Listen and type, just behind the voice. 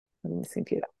on this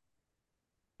computer.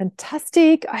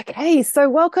 Fantastic. Okay, so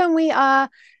welcome. We are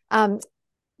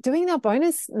doing our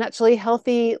bonus Naturally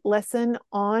Healthy lesson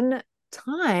on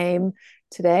time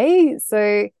today.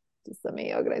 So just let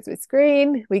me organize my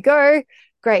screen. We go.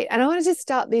 Great. And I want to just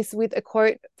start this with a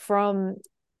quote from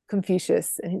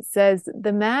Confucius. And it says,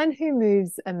 "The man who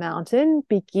moves a mountain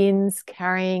begins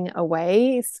carrying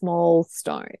away small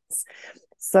stones."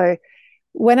 So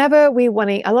whenever we want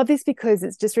to, I love this because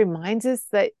it just reminds us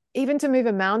that even to move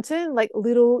a mountain, like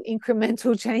little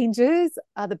incremental changes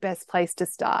are the best place to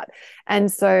start.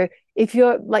 And so if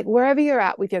you're like wherever you're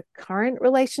at with your current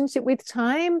relationship with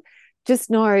time, just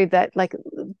know that like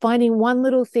finding one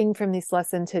little thing from this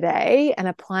lesson today and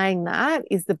applying that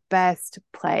is the best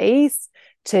place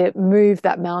to move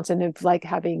that mountain of like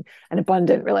having an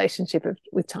abundant relationship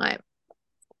with time.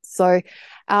 So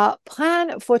our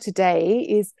plan for today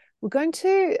is we're going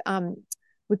to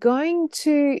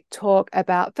talk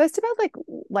about first about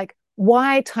like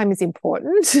why time is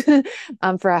important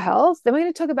for our health. Then we're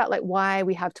going to talk about like why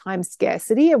we have time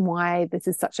scarcity and why this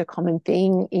is such a common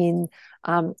thing in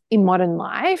modern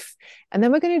life. And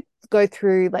then we're going to go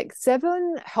through like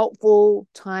 7 helpful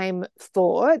time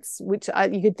thoughts, which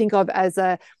you could think of as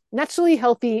a naturally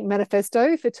healthy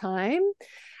manifesto for time.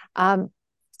 And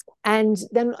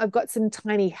then I've got some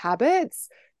tiny habits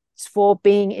for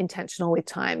being intentional with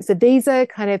time. So these are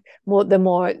kind of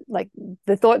more like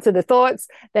the thoughts are the thoughts.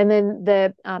 Then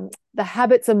the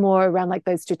habits are more around like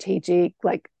those strategic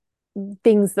like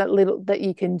things that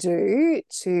you can do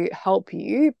to help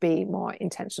you be more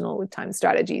intentional with time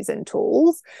strategies and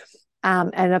tools.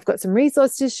 And I've got some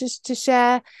resources to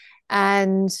share,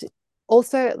 and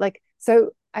also like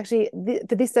so. Actually,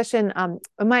 for this session,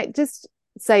 I might just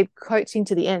say coaching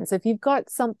to the end. So if you've got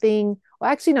something, or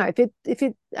actually no, if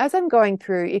it as I'm going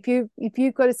through, if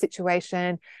you've got a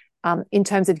situation in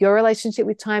terms of your relationship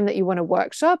with time that you want to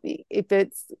workshop, if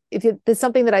there's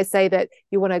something that I say that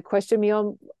you want to question me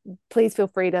on, please feel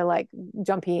free to like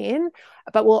jump in.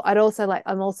 But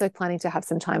I'm also planning to have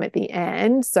some time at the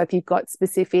end. So if you've got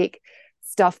specific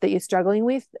stuff that you're struggling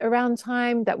with around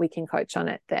time, that we can coach on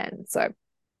it then. So,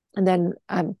 and then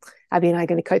Abby and I are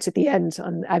going to coach at the end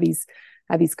on Abby's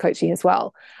coaching as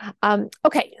well.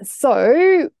 Okay,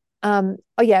 so oh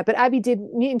yeah, but Abby did,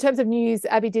 in terms of news,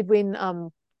 Abby did win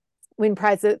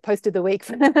prize post of the week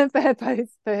for her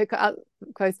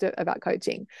post about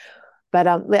coaching. But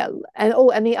yeah,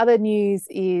 and the other news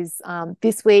is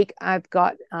this week I've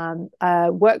got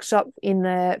a workshop in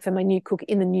the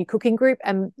new cooking group,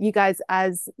 and you guys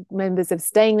as members of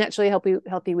Staying Naturally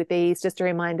Healthy with Ease, just a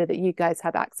reminder that you guys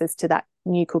have access to that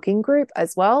new cooking group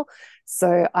as well.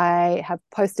 So I have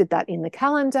posted that in the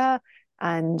calendar,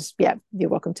 and yeah, you're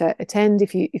welcome to attend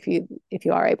if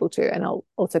you are able to, and I'll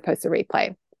also post a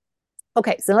replay.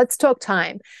 Okay, so let's talk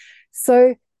time.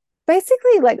 So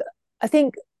basically, like I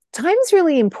think time's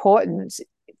really important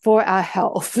for our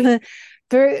health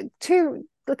for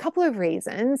a couple of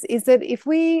reasons. Is that if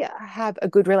we have a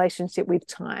good relationship with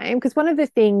time, because one of the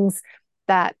things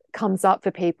that comes up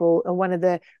for people, or one of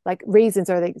the like reasons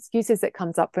or the excuses that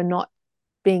comes up for not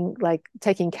being like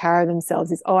taking care of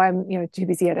themselves is, oh, I'm too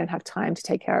busy, I don't have time to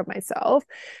take care of myself.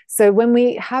 So when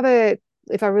we have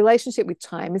if our relationship with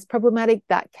time is problematic,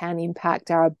 that can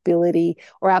impact our ability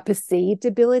or our perceived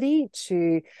ability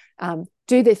to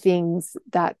do the things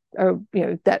that are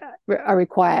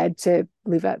required to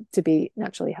live up to be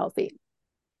naturally healthy.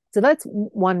 So that's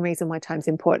one reason why time's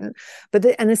important. But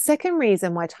the second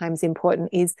reason why time's important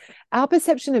is our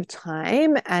perception of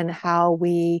time and how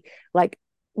we like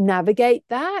navigate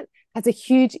that has a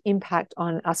huge impact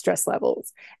on our stress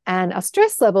levels. And our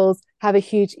stress levels have a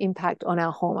huge impact on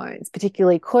our hormones,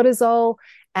 particularly cortisol,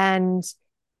 and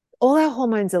all our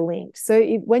hormones are linked. So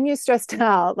when you're stressed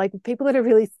out, like people that are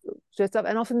really stressed up,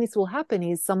 and often this will happen,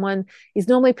 is someone is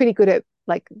normally pretty good at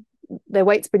like their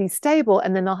weight's pretty stable,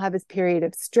 and then they'll have this period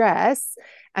of stress,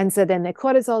 and so then their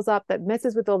cortisol's up, that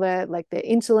messes with all their like their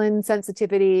insulin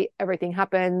sensitivity, everything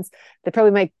happens. They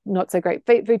probably make not so great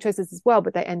food choices as well,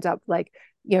 but they end up like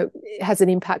it has an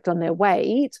impact on their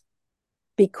weight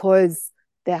because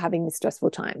they're having this stressful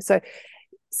time.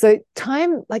 So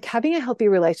time, like having a healthy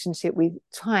relationship with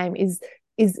time is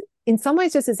in some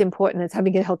ways just as important as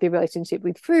having a healthy relationship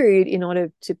with food in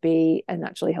order to be a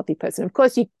naturally healthy person. Of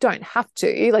course, you don't have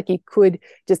to, like you could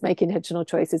just make intentional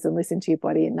choices and listen to your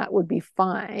body, and that would be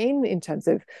fine in terms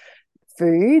of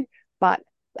food. But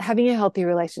having a healthy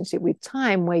relationship with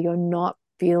time where you're not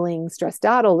feeling stressed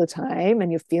out all the time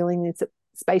and you're feeling this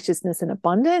spaciousness and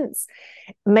abundance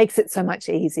makes it so much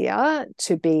easier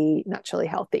to be naturally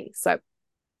healthy. So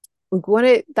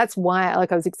that's why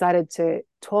like I was excited to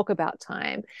talk about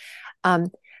time.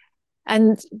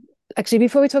 And actually,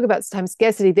 before we talk about time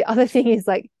scarcity, the other thing is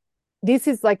like, this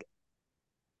is like,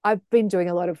 I've been doing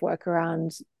a lot of work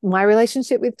around my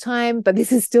relationship with time, but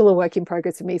this is still a work in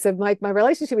progress for me. So my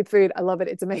relationship with food, I love it.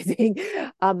 It's amazing.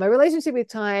 My relationship with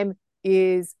time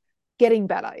is getting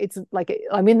better. It's like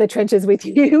I'm in the trenches with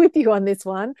you on this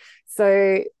one.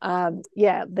 So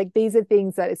yeah, like these are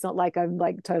things that it's not like I'm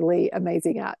like totally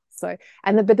amazing at. So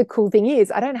but the cool thing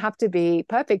is I don't have to be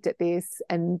perfect at this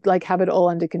and like have it all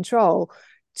under control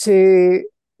to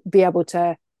be able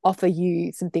to offer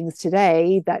you some things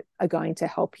today that are going to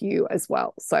help you as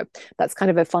well. So that's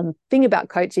kind of a fun thing about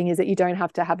coaching, is that you don't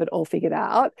have to have it all figured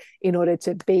out in order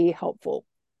to be helpful.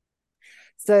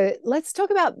 So let's talk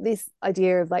about this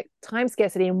idea of like time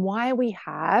scarcity and why we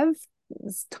have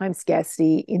time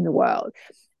scarcity in the world.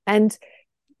 And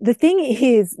the thing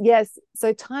is, yes,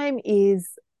 so time is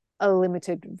a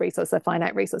limited resource, a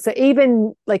finite resource. So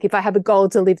even like if I have a goal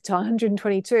to live to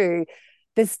 122,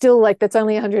 there's still like, that's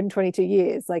only 122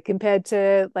 years, like compared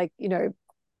to like, you know,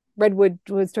 redwood,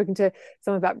 was talking to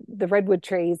someone about the redwood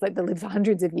trees, like that live for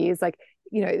hundreds of years. Like,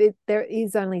 you know, there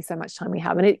is only so much time we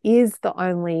have, and it is the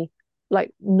only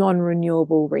like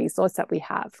non-renewable resource that we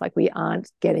have. Like we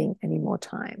aren't getting any more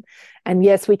time. And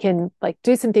yes, we can like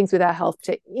do some things with our health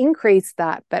to increase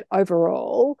that, but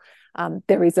overall,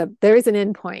 there is an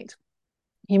end point.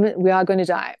 We are going to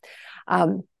die.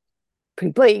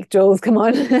 Pretty bleak, Jules, come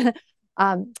on.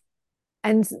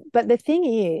 But the thing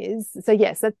is, so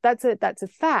yes, that's a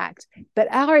fact. But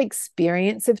our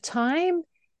experience of time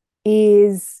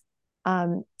is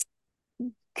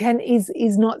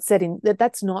is not set in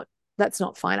that's not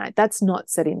finite. That's not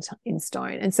set in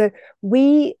stone. And so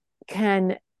we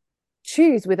can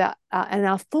choose with and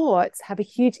our thoughts have a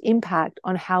huge impact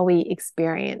on how we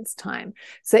experience time.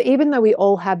 So even though we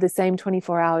all have the same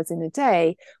 24 hours in a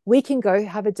day, we can go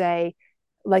have a day,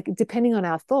 like depending on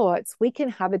our thoughts, we can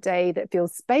have a day that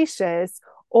feels spacious,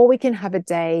 or we can have a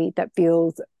day that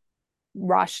feels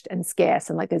rushed and scarce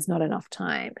and like there's not enough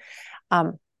time.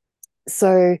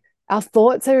 So our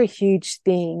thoughts are a huge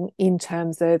thing in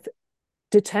terms of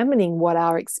determining what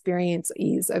our experience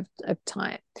is of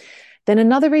time. Then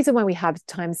another reason why we have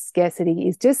time scarcity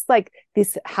is just like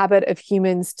this habit of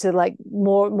humans to like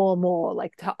more,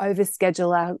 like to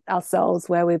overschedule ourselves,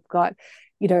 where we've got,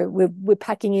 you know, we're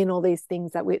packing in all these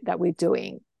things that we're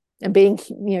doing, and being,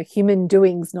 you know, human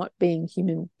doings, not being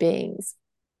human beings.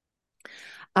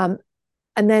 And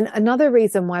then another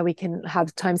reason why we can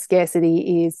have time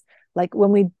scarcity is like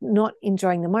when we're not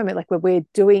enjoying the moment, like when we're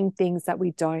doing things that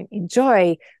we don't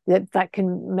enjoy, that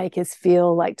can make us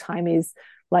feel like time is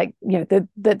like, you know,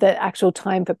 the actual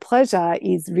time for pleasure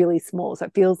is really small. So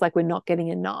it feels like we're not getting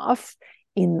enough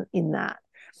in that.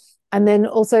 And then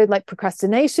also like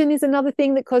procrastination is another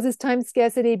thing that causes time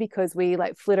scarcity, because we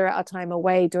like flitter our time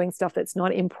away doing stuff that's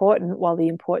not important, while the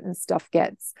important stuff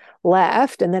gets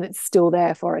left and then it's still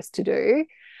there for us to do.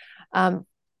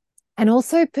 And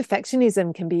also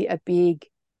perfectionism can be a big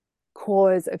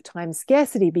cause of time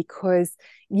scarcity, because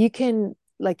you can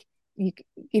like,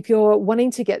 if you're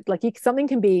wanting to get like, something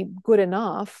can be good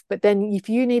enough, but then if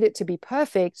you need it to be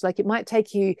perfect, like it might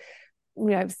take you, you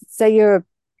know, say you're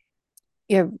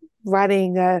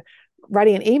writing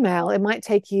an email, it might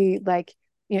take you like,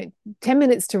 you know, 10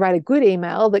 minutes to write a good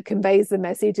email that conveys the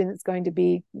message and it's going to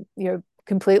be, you know,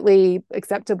 completely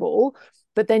acceptable.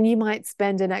 But then you might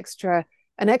spend an extra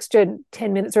 10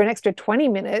 minutes or an extra 20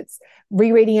 minutes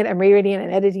rereading it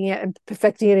and editing it and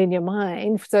perfecting it in your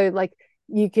mind. So like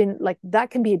you can, like that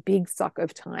can be a big suck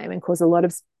of time and cause a lot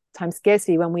of time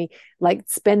scarcity when we like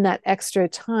spend that extra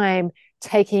time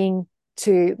taking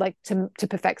to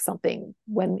perfect something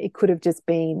when it could have just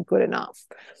been good enough.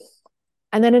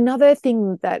 And then another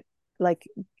thing that like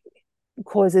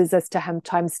causes us to have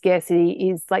time scarcity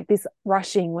is like this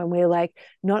rushing, when we're like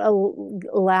not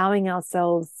allowing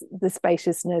ourselves the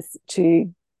spaciousness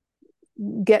to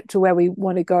get to where we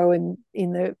want to go in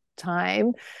the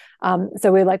time.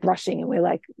 So we're like rushing and we're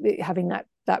like having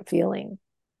that feeling.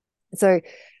 So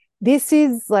this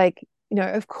is like, you know,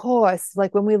 of course,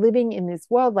 like when we're living in this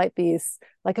world like this,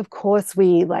 like of course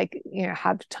we like, you know,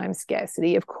 have time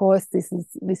scarcity. Of course, this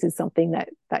is something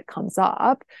that comes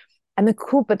up. And the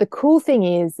cool thing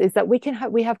is that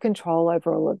we have control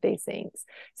over all of these things.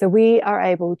 So we are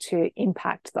able to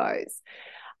impact those.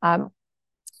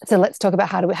 So let's talk about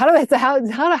how do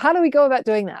we go about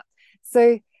doing that?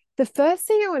 So the first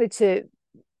thing I wanted to,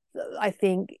 I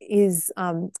think, is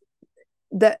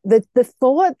the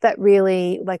thought that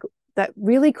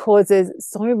really causes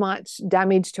so much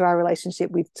damage to our relationship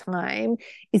with time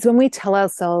is when we tell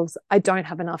ourselves, I don't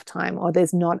have enough time, or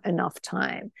there's not enough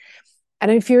time. And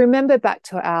if you remember back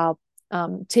to our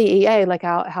TEA, like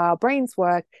how our brains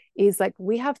work, is like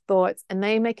we have thoughts and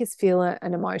they make us feel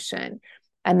an emotion.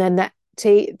 And then that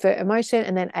T for emotion,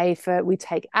 and then A for we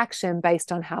take action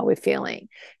based on how we're feeling.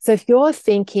 So if you're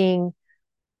thinking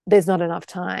there's not enough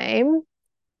time,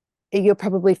 you're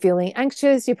probably feeling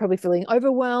anxious, you're probably feeling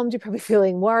overwhelmed, you're probably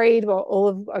feeling worried, or all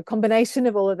of a combination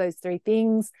of all of those three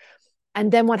things. And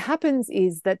then what happens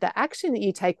is that the action that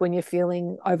you take when you're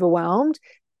feeling overwhelmed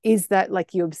is that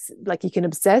like you can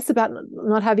obsess about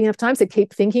not having enough time. So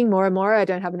keep thinking more and more, I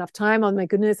don't have enough time. Oh my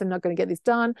goodness, I'm not going to get this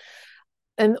done.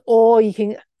 And or you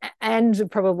can, and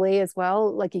probably as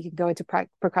well, like you can go into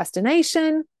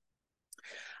procrastination,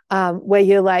 where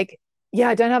you're like, yeah,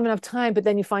 I don't have enough time, but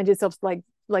then you find yourself like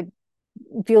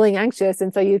feeling anxious,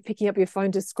 and so you're picking up your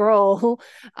phone to scroll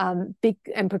and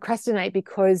procrastinate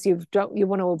because you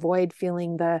want to avoid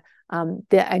feeling the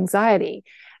anxiety.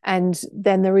 And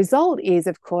then the result is,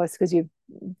 of course, because you've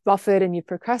buffered and you've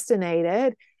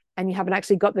procrastinated and you haven't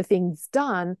actually got the things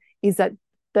done, is that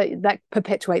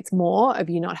perpetuates more of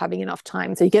you not having enough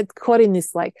time. So you get caught in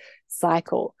this like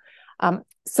cycle.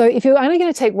 So if you're only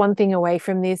going to take one thing away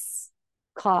from this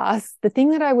class, the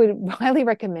thing that I would highly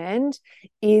recommend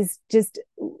is just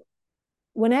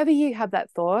whenever you have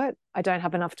that thought, I don't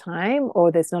have enough time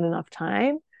or there's not enough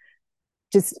time,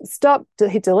 just stop,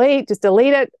 hit delete, just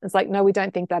delete it. It's like, no, we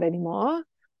don't think that anymore,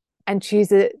 and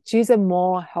choose a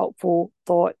more helpful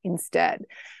thought instead.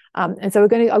 And so I'm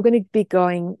going to be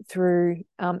going through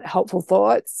helpful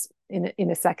thoughts in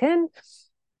a second.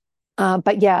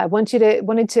 But yeah, I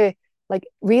wanted to like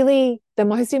really the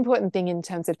most important thing in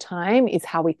terms of time is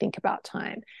how we think about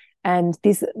time. And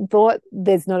this thought,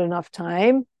 there's not enough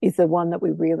time, is the one that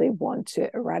we really want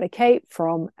to eradicate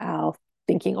from our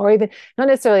thinking, or even not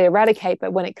necessarily eradicate,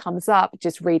 but when it comes up,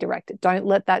 just redirect it. Don't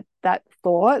let that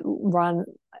thought run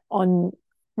on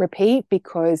repeat,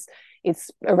 because it's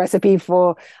a recipe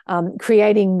for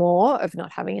creating more of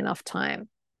not having enough time.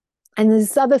 And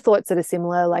there's other thoughts that are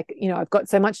similar, like, I've got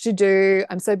so much to do,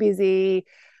 I'm so busy,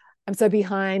 I'm so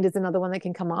behind is another one that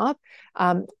can come up.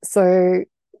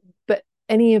 But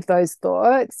any of those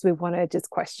thoughts, we want to just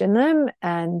question them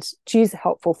and choose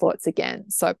helpful thoughts again.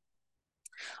 So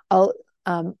I'll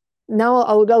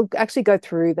actually go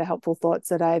through the helpful thoughts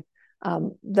that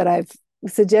I've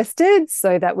suggested,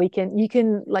 so that you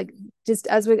can like, just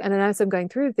as I'm going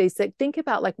through these, like, think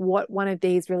about like what one of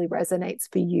these really resonates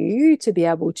for you to be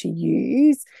able to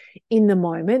use in the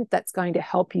moment, that's going to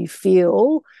help you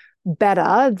feel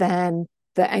better than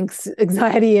the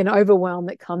anxiety and overwhelm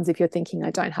that comes if you're thinking, I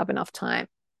don't have enough time.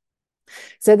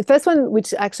 So the first one,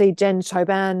 which actually Jen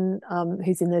Choban,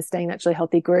 who's in the Staying Naturally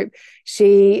Healthy group,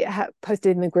 she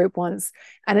posted in the group once,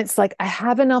 and it's like, I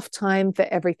have enough time for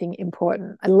everything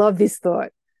important. I love this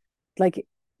thought. Like,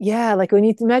 yeah, like when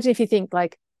you imagine, if you think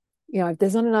like, if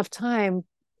there's not enough time,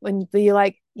 when you're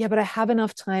like, yeah, but I have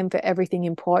enough time for everything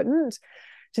important,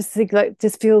 just think like,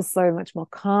 just feels so much more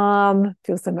calm,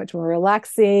 feels so much more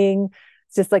relaxing.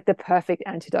 It's just like the perfect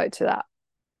antidote to that.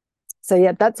 So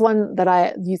yeah, that's one that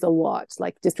I use a lot,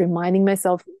 like just reminding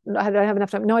myself, I don't have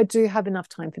enough time. No, I do have enough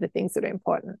time for the things that are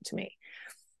important to me.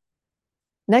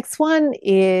 Next one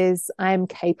is, I'm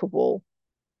capable.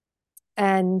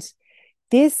 And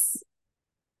this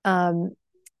is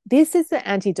the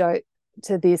antidote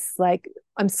to this, like,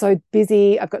 I'm so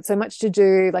busy, I've got so much to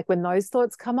do. Like when those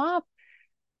thoughts come up,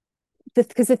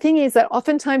 because the thing is that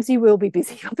oftentimes you will be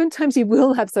busy, oftentimes you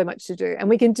will have so much to do, and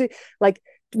we can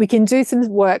do some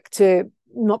work to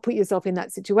not put yourself in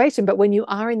that situation. But when you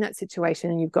are in that situation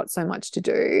and you've got so much to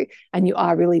do and you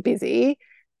are really busy,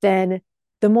 then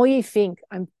the more you think,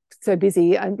 I'm so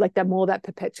busy, and like the more that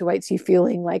perpetuates you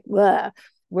feeling like, bleh.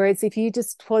 Whereas if you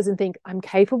just pause and think, I'm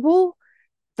capable,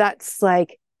 that's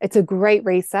like, it's a great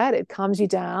reset. It calms you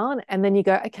down. And then you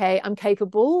go, okay, I'm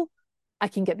capable, I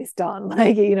can get this done.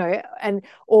 Like,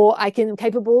 or I can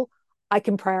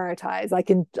prioritize. I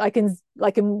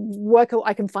can work,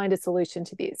 I can find a solution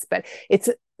to this. But it's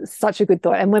such a good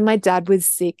thought. And when my dad was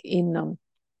sick in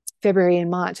February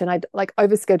and March, and I'd like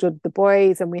overscheduled the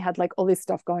boys, and we had like all this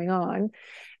stuff going on,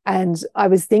 and I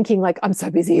was thinking like, I'm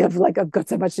so busy, I've got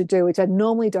so much to do, which I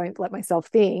normally don't let myself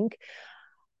think.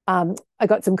 I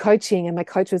got some coaching, and my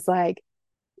coach was like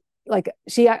I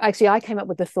came up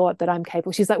with the thought that I'm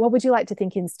capable. She's like, what would you like to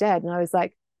think instead? And I was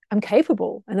like, I'm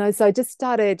capable. And so I just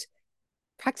started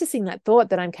practicing that thought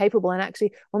that I'm capable. And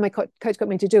actually, what my coach got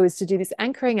me to do is to do this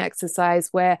anchoring exercise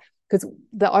where, because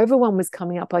the overwhelm was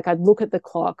coming up, like I'd look at the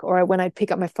clock, or when I'd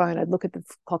pick up my phone, I'd look at the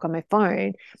clock on my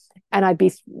phone, and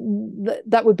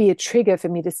that would be a trigger for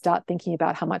me to start thinking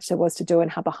about how much there was to do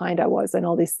and how behind I was and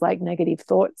all this like negative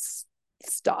thoughts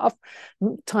stuff,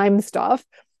 time stuff.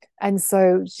 And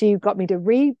so she got me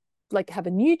to have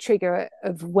a new trigger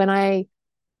of when I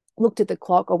looked at the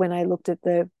clock or when I looked at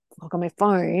the clock on my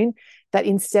phone, that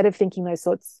instead of thinking those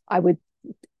thoughts, I would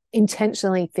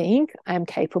intentionally think I am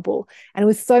capable. And I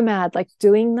was so mad, like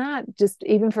doing that, just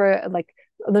even for like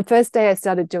the first day I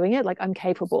started doing it, like I'm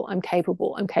capable, I'm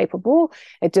capable, I'm capable.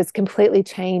 It just completely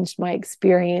changed my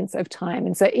experience of time.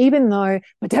 And so even though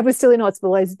my dad was still in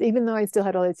hospital, even though I still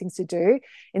had all those things to do,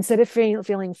 instead of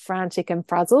feeling frantic and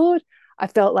frazzled, I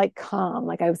felt like calm.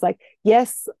 Like I was like,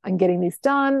 yes, I'm getting this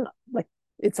done. Like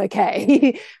it's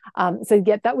okay. So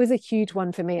yeah, that was a huge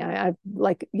one for me. I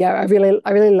like, yeah, I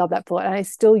really love that thought, and I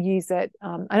still use it.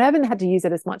 I haven't had to use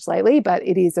it as much lately, but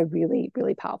it is a really,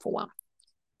 really powerful one.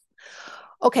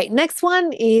 Okay, next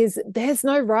one is there's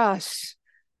no rush.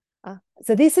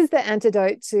 So this is the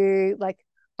antidote to like,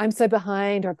 I'm so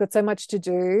behind, or I've got so much to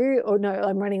do, or no,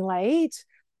 I'm running late.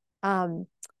 Um,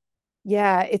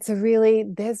 yeah,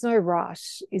 there's no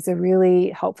rush is a really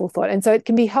helpful thought. And so it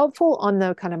can be helpful on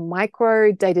the kind of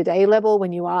micro day-to-day level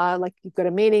when you are like, you've got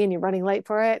a meeting and you're running late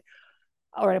for it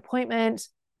or an appointment,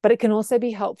 but it can also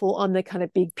be helpful on the kind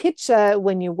of big picture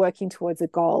when you're working towards a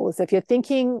goal. So if you're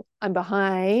thinking I'm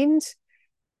behind,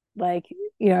 like,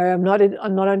 I'm not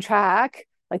on track,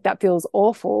 like that feels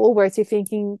awful. Whereas you're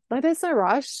thinking, no, there's no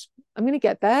rush. I'm going to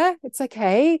get there. It's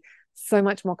okay. So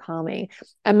much more calming.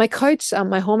 And my coach,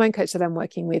 my hormone coach that I'm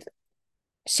working with,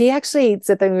 she actually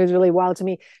said something that was really wild to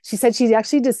me. She said she's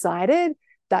actually decided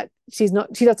that she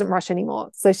doesn't rush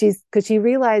anymore. So because she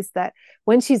realized that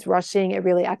when she's rushing, it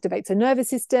really activates her nervous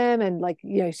system, and like,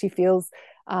 she feels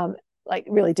like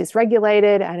really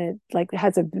dysregulated, and it like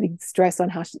has a big stress on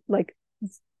how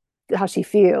she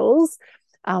feels.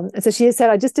 And so she has said,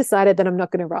 I just decided that I'm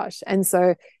not going to rush. And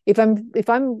so if I'm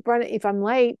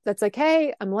late, that's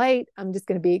okay. I'm late. I'm just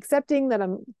going to be accepting that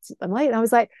I'm late. And I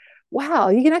was like, wow,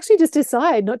 you can actually just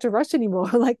decide not to rush anymore.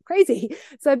 Like crazy.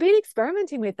 So I've been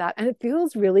experimenting with that, and it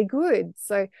feels really good.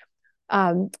 So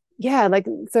yeah, like,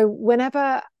 so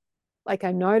whenever like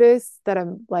I notice that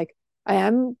I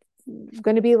am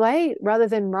going to be late, rather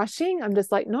than rushing, I'm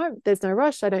just like, no, there's no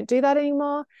rush. I don't do that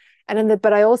anymore.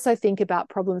 But I also think about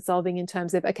problem solving in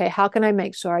terms of, okay, how can I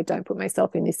make sure I don't put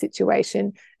myself in this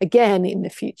situation again in the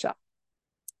future?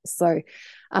 So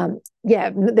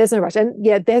yeah, there's no rush. And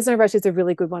yeah, there's no rush is a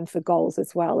really good one for goals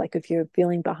as well. Like if you're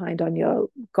feeling behind on your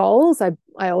goals,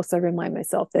 I also remind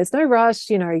myself there's no rush,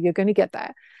 you're going to get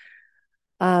there.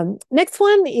 Next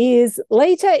one is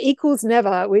later equals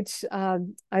never, which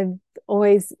I'm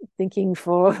always thinking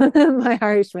for my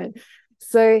Irishman.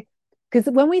 So, because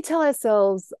when we tell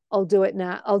ourselves, I'll do it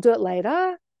now, I'll do it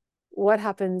later, what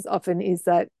happens often is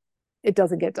that it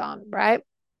doesn't get done, right?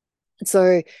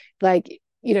 So, like,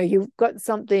 you've got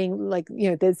something like,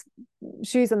 there's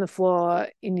shoes on the floor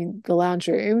in the lounge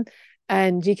room,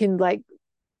 and you can, like,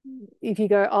 if you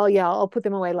go, oh, yeah, I'll put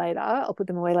them away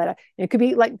later, it could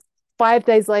be like 5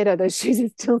 days later, those shoes are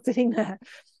still sitting there.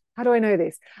 How do I know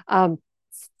this?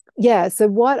 Yeah, so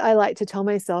what I like to tell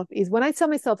myself is when I tell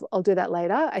myself I'll do that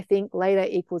later, I think later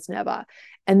equals never.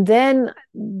 And then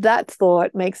that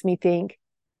thought makes me think,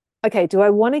 okay, do I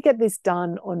want to get this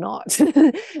done or not?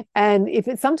 And if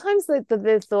it's sometimes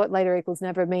the thought later equals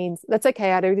never means that's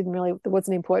okay. It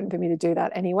wasn't important for me to do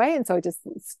that anyway. And so I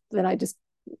just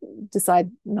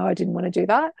decide, no, I didn't want to do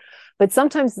that. But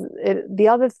sometimes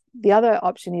the other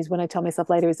option is when I tell myself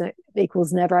later is it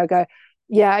equals never, I go,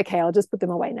 yeah, okay, I'll just put them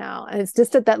away now. And it's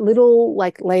just that little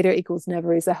like later equals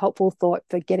never is a helpful thought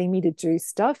for getting me to do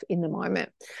stuff in the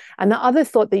moment. And the other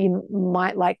thought that you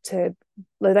might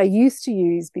that I used to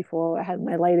use before I had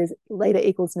my later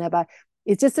equals never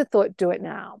is just a thought, do it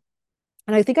now.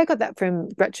 And I think I got that from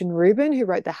Gretchen Rubin, who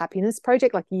wrote The Happiness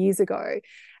Project like years ago.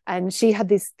 And she had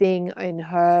this thing in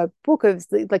her book of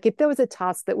like, if there was a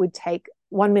task that would take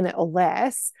 1 minute or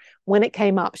less, when it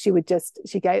came up, she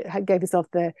gave herself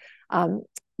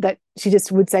that she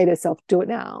just would say to herself, do it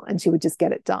now. And she would just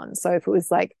get it done. So if it was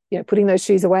like, putting those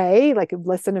shoes away, like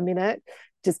less than a minute,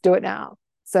 just do it now.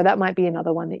 So that might be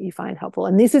another one that you find helpful.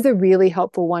 And this is a really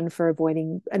helpful one for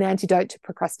avoiding an antidote to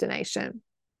procrastination.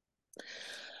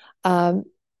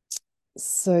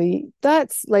 So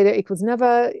that's later equals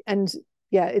never. And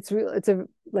yeah, it's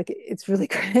really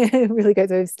great, really great.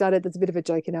 So we've started, that's a bit of a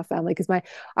joke in our family because my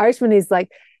Irishman is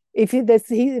like, if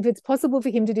it's possible for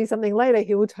him to do something later,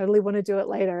 he will totally want to do it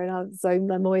later. And so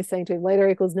I'm always saying to him, later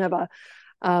equals never.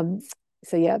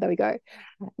 So yeah, there we go.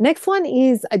 Next one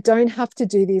is I don't have to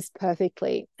do this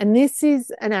perfectly. And this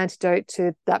is an antidote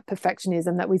to that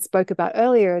perfectionism that we spoke about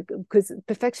earlier, because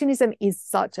perfectionism is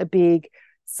such a big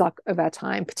suck of our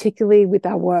time, particularly with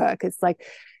our work. It's like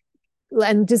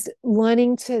and just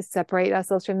learning to separate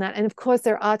ourselves from that. And of course,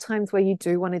 there are times where you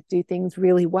do want to do things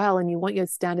really well and you want your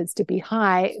standards to be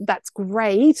high. That's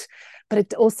great. But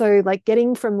it's also like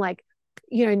getting from like,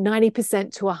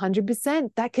 90% to 100%,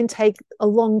 that can take a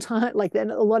long time, like a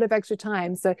lot of extra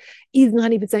time. So is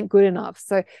 90% good enough?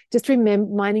 So just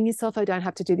reminding yourself, I don't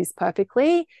have to do this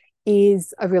perfectly,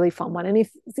 is a really fun one. And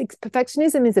if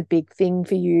perfectionism is a big thing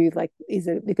for you, like if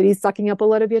it is sucking up a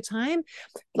lot of your time,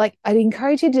 like I'd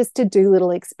encourage you just to do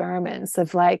little experiments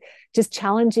of like just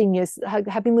challenging your,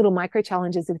 having little micro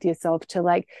challenges with yourself to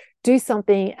like do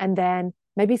something and then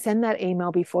maybe send that email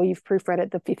before you've proofread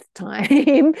it the fifth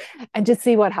time and just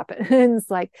see what happens.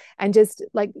 Like, and just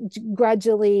like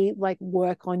gradually like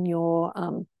work on your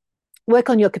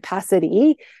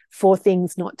capacity for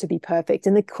things not to be perfect.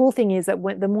 And the cool thing is that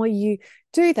the more you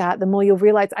do that, the more you'll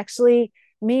realize actually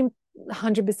me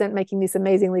 100% making this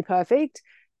amazingly perfect,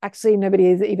 actually nobody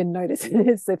has even noticed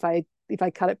this if I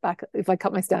cut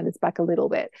my standards back a little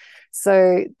bit.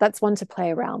 So that's one to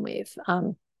play around with.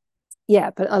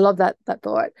 Yeah, but I love that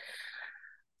thought.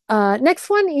 Next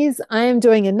one is I am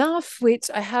doing enough,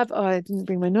 which I have. Oh, I didn't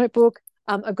bring my notebook.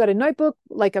 I've got a notebook,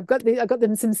 like I've got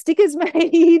them some stickers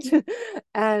made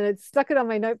and it's stuck it on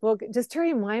my notebook just to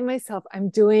remind myself I'm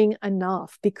doing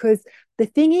enough. Because the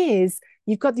thing is,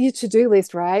 you've got your to-do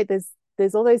list, right?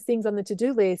 There's all those things on the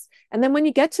to-do list. And then when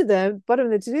you get to the bottom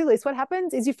of the to-do list, what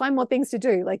happens is you find more things to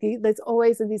do. Like there's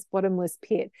always this bottomless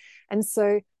pit. And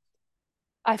so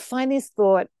I find this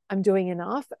thought, I'm doing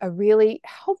enough, a really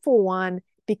helpful one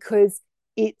because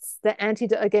it's the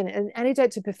antidote, again, an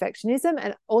antidote to perfectionism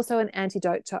and also an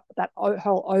antidote to that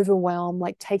whole overwhelm,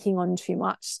 like taking on too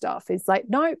much stuff. It's like,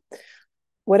 no,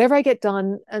 whatever I get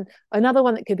done. And another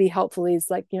one that could be helpful is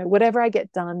like, whatever I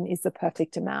get done is the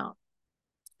perfect amount.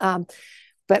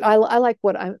 But I like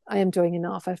what I am doing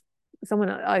enough. Someone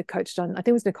I coached on, I think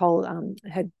it was Nicole,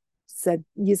 had said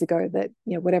years ago that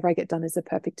whatever I get done is a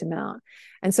perfect amount.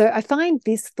 And so I find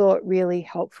this thought really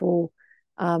helpful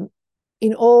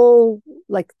in all,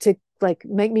 like, to like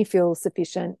make me feel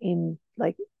sufficient in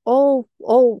like all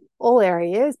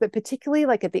areas, but particularly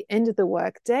like at the end of the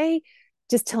workday,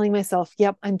 just telling myself,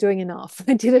 yep, I'm doing enough.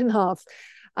 I did enough.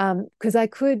 Because I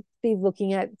could be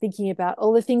thinking about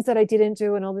all the things that I didn't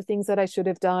do and all the things that I should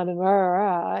have done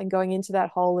and going into that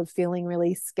hole of feeling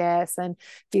really scarce and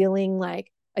feeling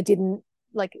like I didn't,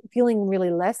 like feeling really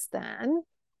less than.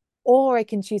 Or I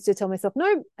can choose to tell myself,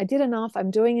 no, I did enough, I'm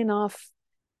doing enough.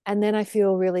 And then I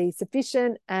feel really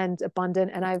sufficient and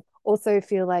abundant. And I also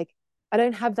feel like I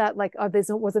don't have that, like, oh,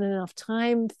 wasn't enough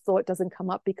time thought doesn't come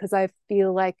up because I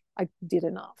feel like I did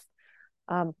enough.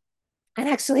 And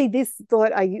actually this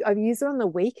thought, I've used it on the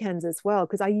weekends as well,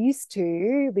 because I used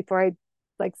to, before I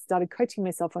like started coaching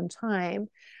myself on time,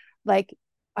 like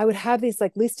I would have this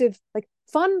like list of like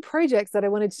fun projects that I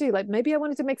wanted to do. Like maybe I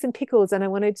wanted to make some pickles and I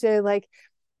wanted to like,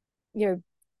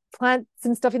 plant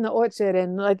some stuff in the orchard,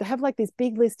 and like have like this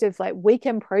big list of like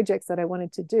weekend projects that I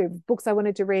wanted to do, books I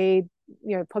wanted to read,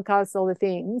 podcasts, all the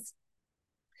things.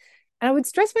 And I would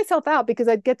stress myself out because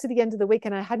I'd get to the end of the week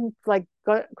and I hadn't like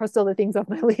crossed all the things off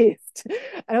my list.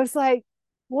 And I was like,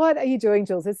 what are you doing,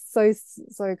 Jules? It's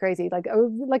so crazy. Like I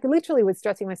literally was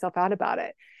stressing myself out about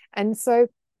it. And so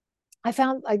I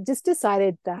just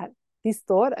decided that this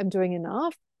thought, I'm doing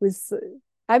enough, was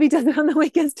Abby does it on the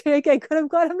weekends too. Okay, good. I'm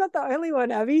glad I'm not the only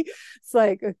one, Abby. It's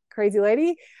like a crazy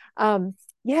lady.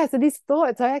 Yeah, so these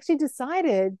thoughts, I actually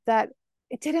decided that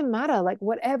it didn't matter. Like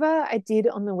whatever I did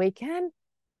on the weekend,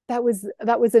 that was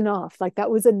enough. Like that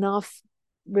was enough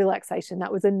relaxation.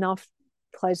 That was enough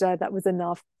pleasure. That was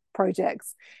enough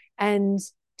projects. And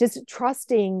just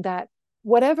trusting that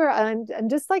whatever, and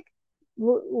just like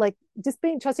just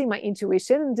being trusting my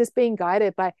intuition and just being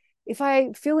guided by, if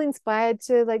I feel inspired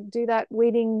to like do that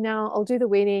weeding now, I'll do the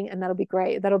weeding and that'll be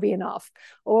great. That'll be enough.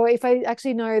 Or if I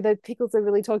actually know that pickles are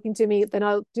really talking to me, then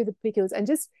I'll do the pickles. And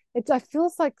just I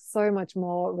feels like so much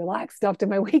more relaxed after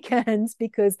my weekends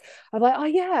because I'm like, oh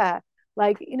yeah,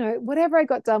 like whatever I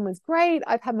got done was great.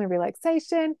 I've had my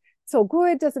relaxation. It's all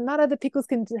good. Doesn't matter. The pickles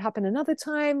can happen another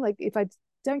time. Like if I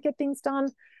don't get things done.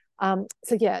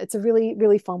 So yeah, it's a really,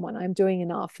 really fun one. I'm doing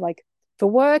enough, like for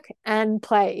work and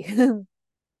play.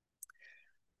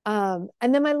 And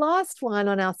then my last one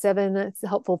on our 7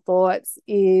 helpful thoughts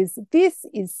is, this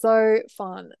is so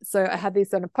fun. So I have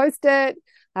this on a post-it.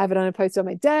 I have it on a post-it on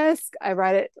my desk. I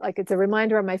write it like it's a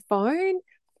reminder on my phone.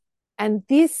 And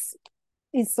this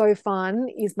is so fun,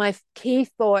 is my key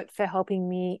thought for helping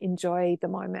me enjoy the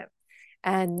moment.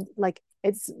 And like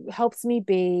it helps me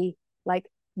be like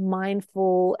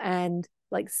mindful and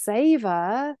like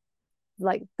savor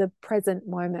like the present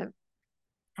moment.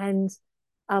 And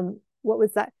what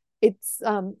was that? it's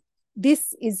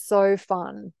this is so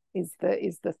fun is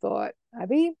the thought,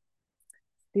 Abby.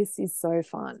 This is so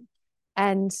fun.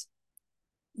 And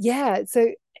yeah,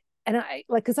 so and I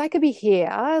like because I could be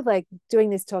here like doing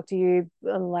this talk to you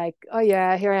like, oh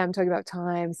yeah, here I am talking about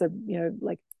time. So,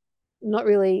 like not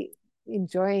really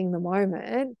enjoying the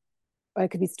moment. Or I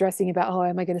could be stressing about, oh,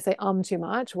 am I going to say too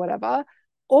much, whatever.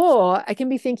 Or I can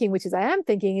be thinking, which is I am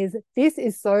thinking, is this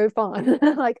is so fun.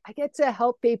 Like I get to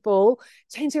help people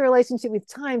change their relationship with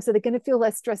time so they're going to feel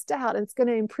less stressed out and it's going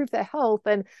to improve their health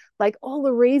and like all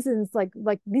the reasons like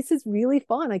this is really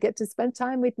fun. I get to spend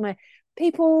time with my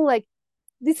people. Like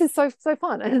this is so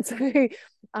fun. And so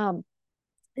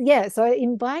yeah, so I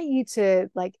invite you to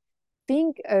like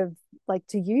think of like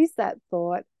to use that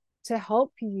thought to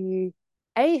help you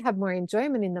have more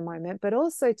enjoyment in the moment, but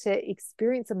also to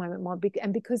experience a moment more.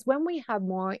 And because when we have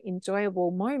more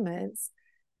enjoyable moments,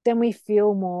 then we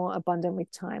feel more abundant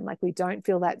with time. Like we don't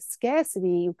feel that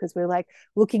scarcity because we're like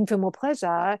looking for more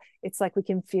pleasure. It's like we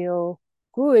can feel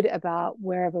good about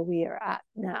wherever we are at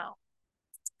now.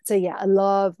 So yeah, I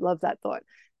love that thought.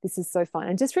 This is so fun.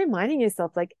 And just reminding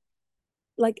yourself like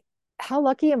how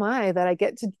lucky am I that I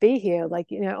get to be here? Like,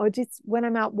 or just when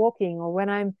I'm out walking or when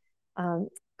I'm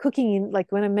cooking,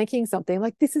 like when I'm making something,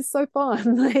 like this is so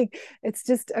fun. Like it's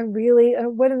just a really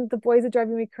when the boys are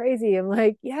driving me crazy, I'm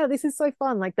like, yeah, this is so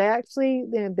fun. Like they actually,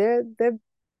 they're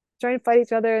trying to fight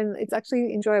each other and it's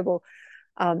actually enjoyable.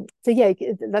 So yeah,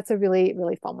 that's a really,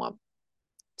 really fun one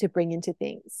to bring into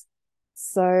things.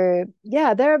 So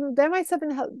yeah, they're my 7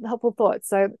 helpful thoughts.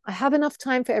 So I have enough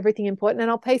time for everything important,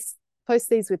 and I'll post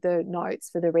these with the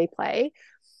notes for the replay.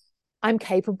 I'm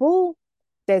capable.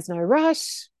 There's no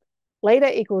rush. Later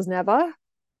equals never.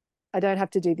 I don't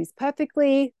have to do this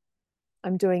perfectly.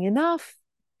 I'm doing enough,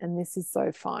 and this is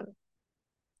so fun.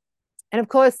 And of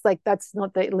course, like that's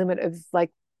not the limit of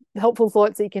like helpful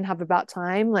thoughts that you can have about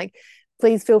time. Like,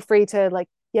 please feel free to like,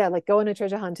 yeah, like go on a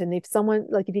treasure hunt. And if someone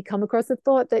like if you come across a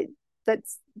thought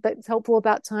that's helpful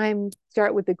about time, share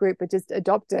it with the group, but just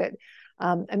adopt it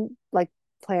and like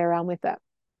play around with it.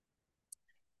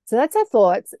 So that's our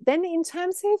thoughts. Then in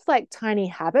terms of like tiny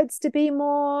habits to be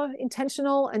more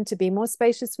intentional and to be more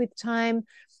spacious with time,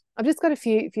 I've just got a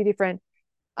few different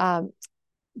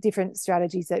different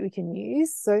strategies that we can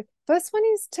use. So first one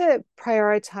is to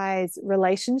prioritize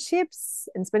relationships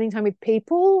and spending time with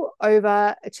people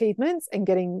over achievements and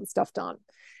getting stuff done.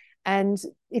 And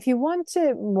if you want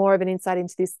to more of an insight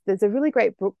into this, there's a really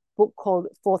great book called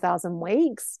 4,000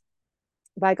 Weeks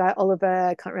by a guy Oliver,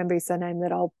 I can't remember his surname,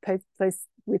 that I'll post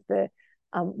with the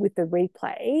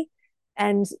replay.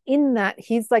 And in that,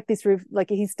 he's like this, like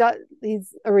he's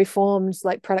a reformed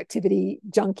like productivity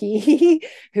junkie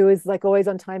who is like always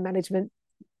on time management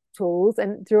tools.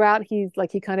 And throughout, he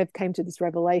kind of came to this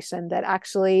revelation that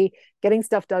actually getting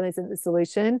stuff done isn't the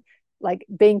solution. Like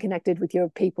being connected with your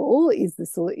people is the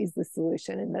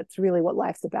solution, and that's really what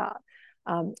life's about.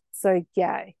 So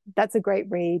yeah, that's a great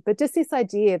read. But just this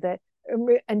idea that,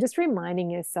 and just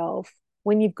reminding yourself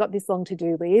when you've got this long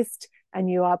to-do list and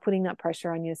you are putting that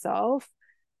pressure on yourself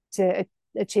to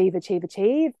achieve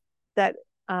that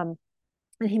and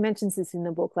he mentions this in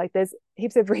the book, like there's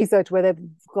heaps of research where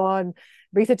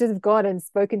researchers have gone and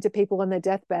spoken to people on their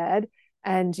deathbed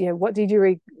and what did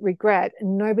you regret?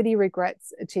 And nobody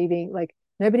regrets achieving, like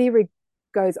nobody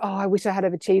goes, oh, I wish I had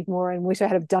have achieved more and wish I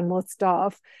had have done more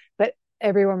stuff, but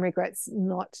everyone regrets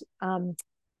not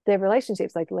their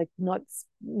relationships, like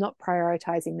not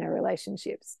prioritizing their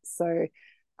relationships. So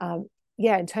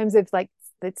yeah, in terms of like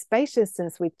the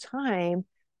spaciousness with time,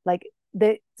 like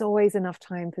there's always enough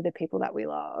time for the people that we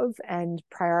love and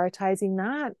prioritizing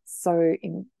that. So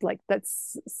in like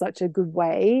that's such a good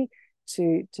way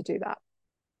to do that.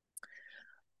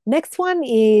 Next one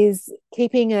is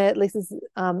keeping a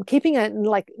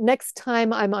like next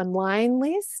time I'm online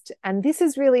list. And this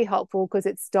is really helpful because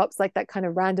it stops like that kind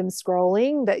of random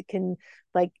scrolling that can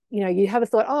like, you have a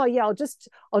thought, oh yeah, I'll just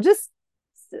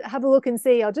have a look and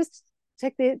see, I'll just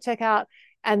check out.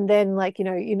 And then like,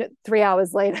 3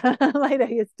 hours later,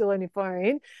 you're still on your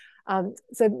phone.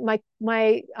 So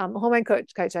my hormone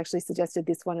coach actually suggested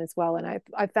this one as well. And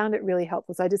I found it really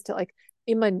helpful. So I just like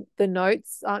in the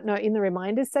notes, in the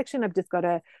reminders section, I've just got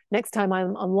a next time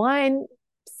I'm online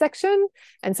section.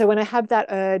 And so when I have that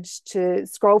urge to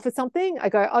scroll for something, I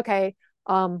go, okay,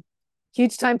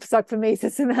 huge time suck for me, so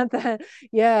Samantha.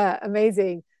 Yeah,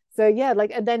 amazing. So yeah,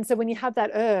 like, and then so when you have that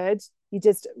urge, you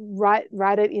just write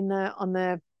it in on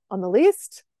the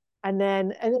list, and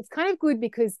it's kind of good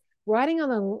because writing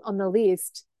on the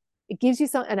list, it gives you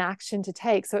an action to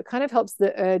take. So it kind of helps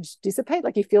the urge dissipate.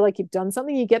 Like you feel like you've done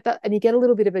something, you get that, and you get a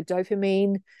little bit of a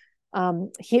dopamine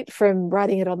hit from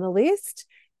writing it on the list,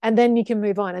 and then you can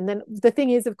move on. And then the thing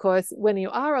is, of course, when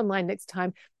you are online next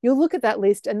time, you'll look at that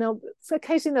list, and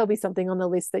occasionally there'll be something on the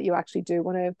list that you actually do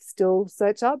want to still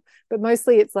search up, but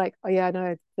mostly it's like, oh yeah,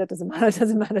 no, that doesn't matter,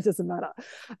 doesn't matter.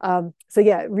 So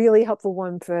yeah, really helpful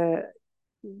one for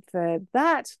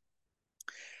that.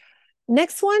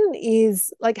 Next one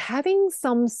is like having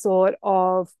some sort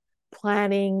of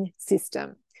planning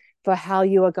system for how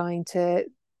you're going to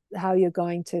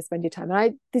spend your time.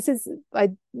 And I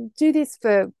do this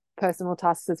for personal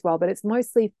tasks as well, but it's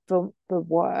mostly for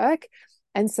work.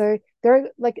 And so there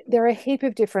are a heap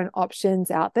of different options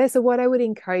out there. So what I would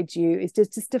encourage you is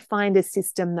just to find a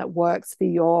system that works for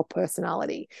your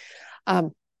personality,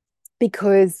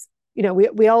 because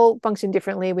we all function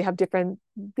differently. We have different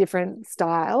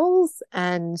styles,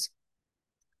 and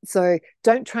so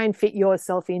don't try and fit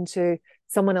yourself into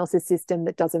someone else's system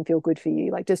that doesn't feel good for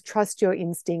you. Like, just trust your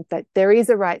instinct that there is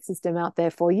a right system out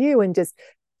there for you, and just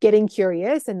getting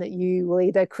curious, and that you will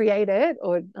either create it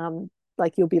or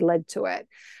like you'll be led to it.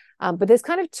 But there's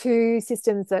kind of two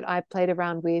systems that I've played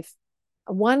around with.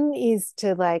 One is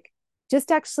to like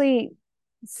just actually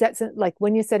set some, like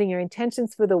when you're setting your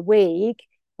intentions for the week,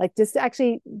 like just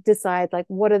actually decide like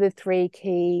what are the 3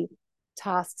 key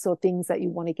tasks or things that you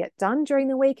want to get done during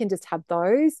the week, and just have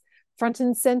those front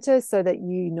and center so that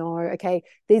okay,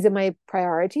 these are my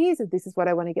priorities, and this is what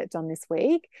I want to get done this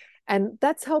week. And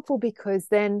that's helpful because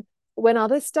then when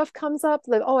other stuff comes up,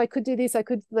 like, oh, I could do this, I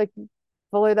could like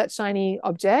follow that shiny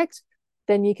object,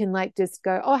 then you can like just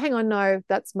go, oh, hang on, no,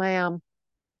 that's my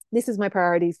this is my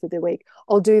priorities for the week.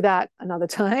 I'll do that another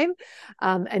time.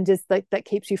 And just like that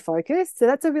keeps you focused. So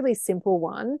that's a really simple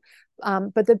one.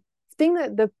 But the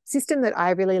system that I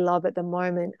really love at the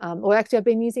moment, or actually I've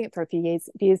been using it for a few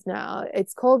years now,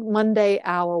 it's called Monday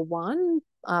Hour One.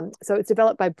 So it's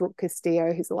developed by Brooke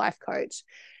Castillo, who's a life coach.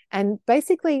 And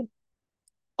basically,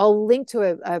 I'll link to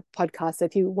a podcast. So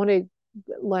if you want to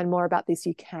learn more about this,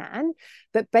 you can.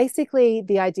 But basically,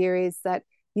 the idea is that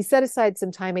you set aside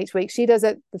some time each week. She does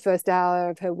it the first hour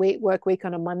of her work week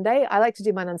on a Monday. I like to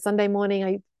do mine on Sunday morning.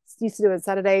 I used to do it on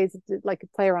Saturdays, like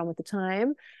play around with the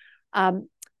time.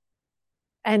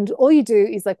 And all you do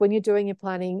is like when you're doing your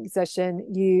planning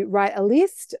session, you write a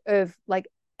list of like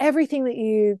everything that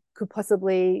you could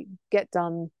possibly get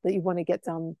done, that you want to get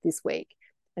done this week,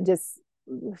 and just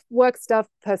work stuff,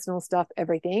 personal stuff,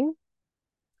 everything.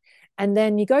 And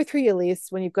then you go through your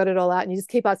list when you've got it all out, and you just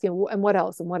keep asking, and what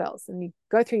else, and what else? And you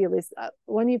go through your list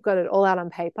when you've got it all out on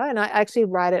paper. And I actually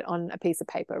write it on a piece of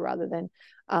paper rather than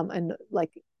and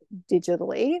like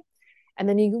digitally. And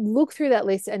then you look through that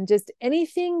list, and just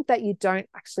anything that you don't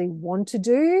actually want to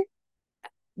do,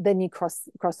 then you cross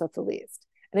off the list.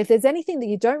 And if there's anything that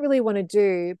you don't really want to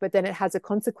do, but then it has a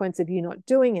consequence of you not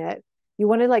doing it, you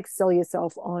want to like sell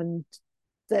yourself on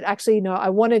that actually, no, I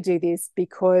want to do this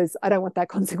because I don't want that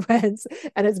consequence,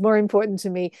 and it's more important to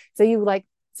me. So you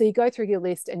go through your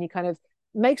list, and you kind of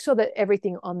make sure that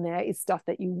everything on there is stuff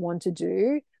that you want to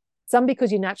do, some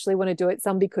because you naturally want to do it,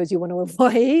 some because you want to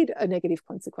avoid a negative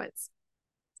consequence.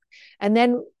 And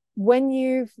then when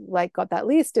you've like got that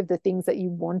list of the things that you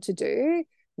want to do,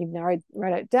 you've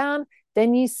write it down,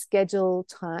 then you schedule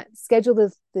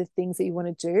the things that you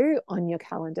want to do on your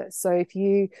calendar. So if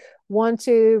you want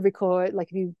to record, like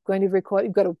if you're going to record,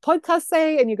 you've got a podcast,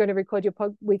 say, and you're going to record your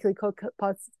weekly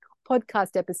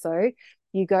podcast episode,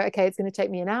 you go, okay, it's going to take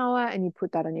me an hour, and you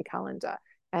put that on your calendar.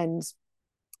 And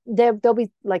there'll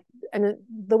be like, and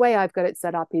the way I've got it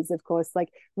set up is, of course, like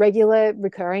regular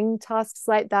recurring tasks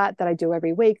like that I do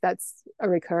every week. That's a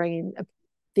recurring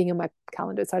thing in my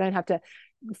calendar. So I don't have to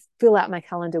fill out my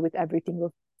calendar with every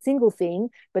single thing,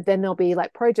 but then there'll be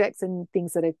like projects and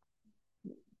things that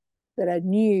are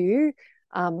new,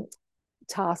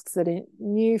 tasks that are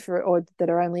new or that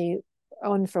are only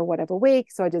on for whatever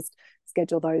week. So I just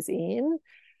schedule those in.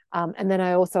 And then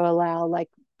I also allow like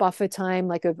buffer time,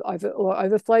 like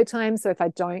overflow time. So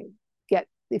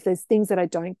if there's things that I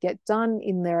don't get done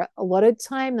in their allotted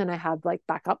time, then I have like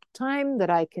backup time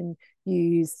that I can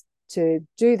use to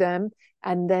do them.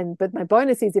 And then, but my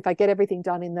bonus is if I get everything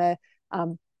done in the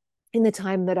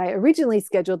time that I originally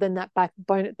scheduled, then that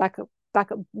backup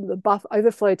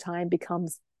overflow time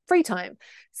becomes free time.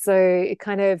 So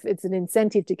it's an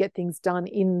incentive to get things done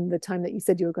in the time that you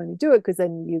said you were going to do it, because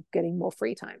then you're getting more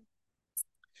free time.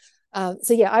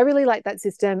 So yeah, I really like that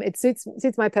system. It suits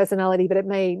my personality, but it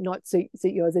may not suit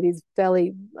yours. It is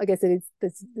fairly, I guess it is,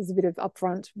 there's a bit of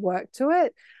upfront work to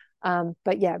it.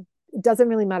 But yeah, it doesn't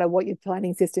really matter what your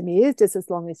planning system is, just as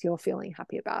long as you're feeling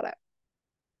happy about it.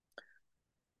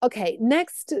 Okay,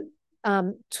 next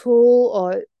tool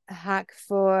or hack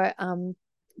for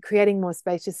creating more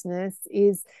spaciousness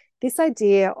is this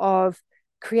idea of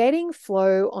creating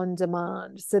flow on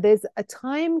demand. So there's a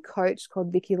time coach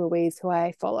called Vicky Louise who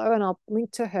I follow, and I'll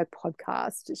link to her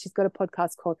podcast. She's got a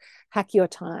podcast called Hack Your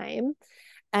Time.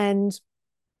 And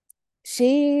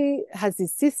she has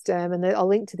this system, and I'll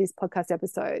link to this podcast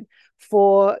episode,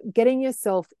 for getting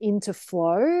yourself into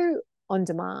flow on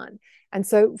demand. And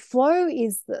so flow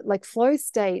is like, flow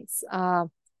states are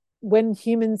when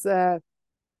humans are,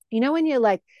 when you're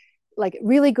like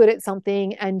really good at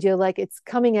something and you're like, it's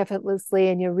coming effortlessly,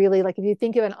 and you're really like, if you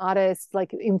think of an artist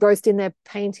like engrossed in their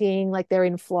painting, like they're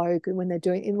in flow when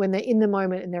they're in the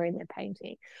moment and they're in their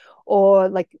painting. Or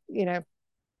like,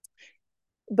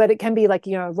 but it can be like,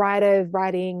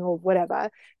 writing or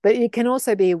whatever. But it can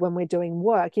also be when we're doing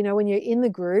work, when you're in the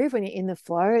groove, when you're in the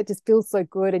flow, it just feels so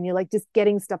good, and you're like just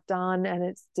getting stuff done,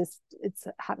 and it's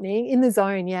happening in the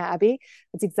zone. Yeah, Abby,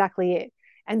 that's exactly it.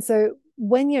 And so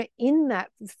when you're in that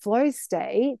flow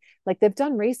state, like they've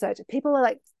done research, people are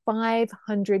like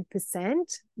 500%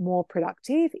 more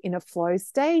productive in a flow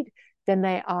state than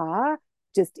they are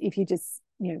just if you just,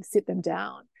 sit them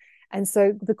down. And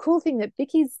so the cool thing that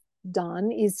Vicky's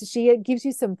done is she gives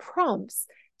you some prompts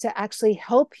to actually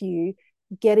help you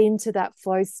get into that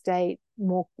flow state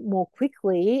more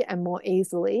quickly and more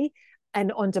easily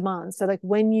and on demand. So like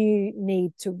when you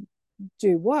need to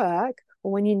do work,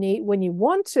 or when you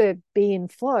want to be in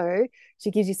flow,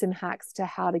 she gives you some hacks to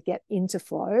how to get into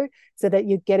flow so that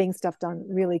you're getting stuff done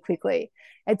really quickly.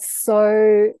 It's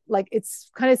so like, it's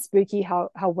kind of spooky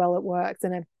how well it works.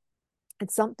 And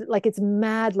it's something like, it's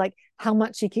mad like how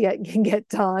much you can get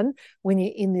done when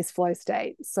you're in this flow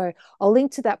state. So I'll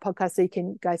link to that podcast so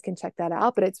guys can check that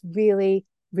out, but it's really,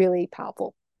 really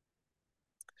powerful.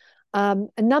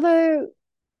 Another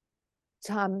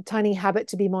tiny habit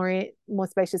to be more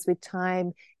spacious with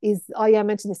time is, I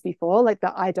mentioned this before, like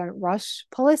the I don't rush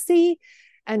policy.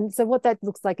 And so what that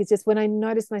looks like is just when I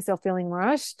notice myself feeling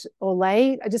rushed or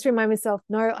late, I just remind myself,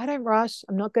 no, I don't rush.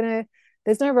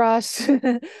 There's no rush.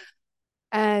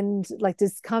 And like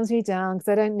just calms me down,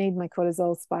 because I don't need my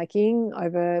cortisol spiking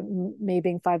over me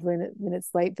being 5 minutes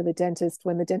late for the dentist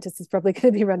when the dentist is probably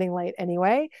going to be running late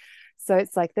anyway. So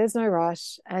it's like, there's no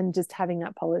rush, and just having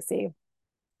that policy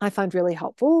I find really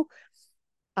helpful.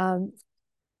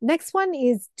 Next one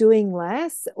is doing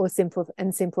less or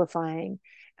simplifying.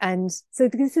 And so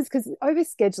this is because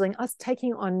overscheduling, us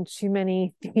taking on too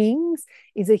many things,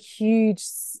 is a huge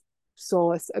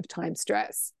source of time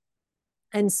stress.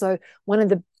 And so one of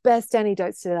the best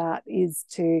antidotes to that is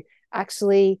to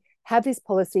actually have this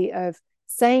policy of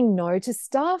saying no to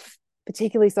stuff,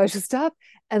 particularly social stuff,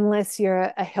 unless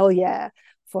you're a hell yeah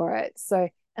for it. So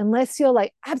unless you're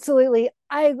like, absolutely,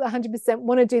 I 100%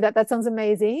 want to do that, that sounds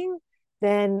amazing,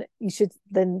 then you should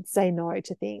then say no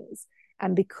to things.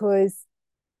 And because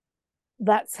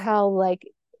that's how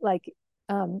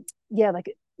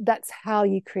that's how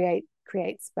you create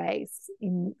space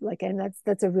in like, and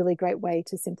that's a really great way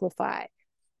to simplify.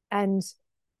 And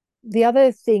the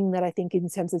other thing that I think in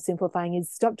terms of simplifying is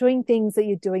stop doing things that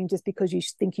you're doing just because you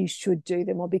think you should do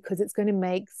them, or because it's going to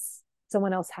make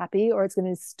someone else happy, or it's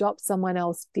going to stop someone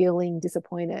else feeling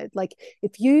disappointed. Like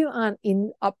if you aren't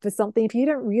up for something, if you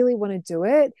don't really want to do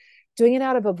it, doing it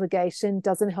out of obligation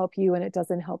doesn't help you, and it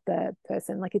doesn't help the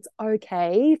person. Like it's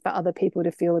okay for other people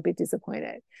to feel a bit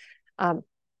disappointed.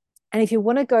 And if you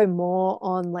want to go more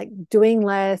on like doing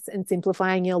less and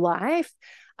simplifying your life,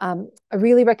 I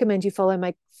really recommend you follow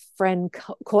my friend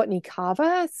Courtney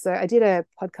Carver. So I did a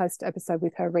podcast episode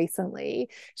with her recently.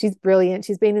 She's brilliant.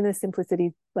 She's been in the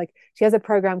simplicity, like she has a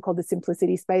program called the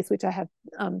Simplicity Space, which I have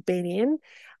been in.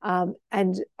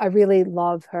 And I really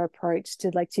love her approach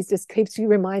to like, she just keeps you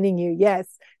reminding you, yes,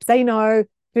 say no,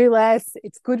 do less,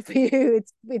 it's good for you,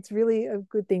 it's really a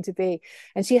good thing to be.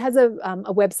 And she has a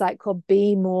website called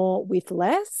Be More with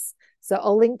Less, so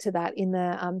I'll link to that in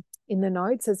the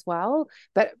notes as well.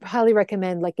 But highly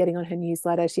recommend like getting on her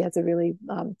newsletter. She has a really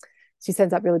she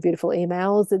sends out really beautiful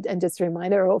emails, and just a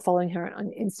reminder, or following her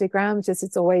on Instagram. Just,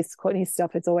 it's always Courtney's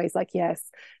stuff, it's always like,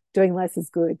 yes, doing less is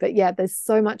good. But yeah, there's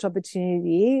so much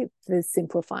opportunity for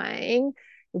simplifying.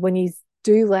 When you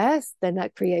do less, then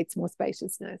that creates more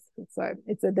spaciousness. So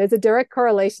there's a direct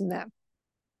correlation there.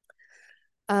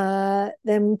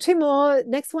 Then two more.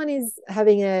 Next one is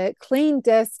having a clean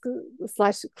desk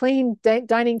 / clean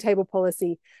dining table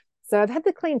policy. So I've had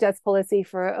the clean desk policy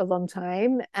for a long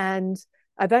time, and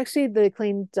I've actually, the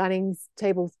clean dining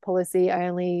tables policy, I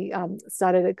only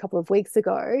started a couple of weeks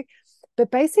ago.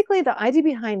 But basically the idea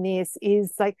behind this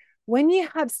is like, when you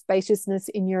have spaciousness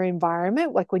in your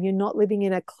environment, like when you're not living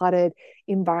in a cluttered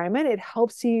environment, it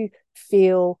helps you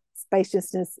feel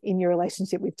spaciousness in your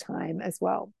relationship with time as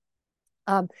well.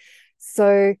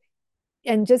 So,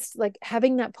 and just like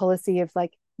having that policy of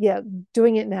like, yeah,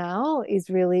 doing it now is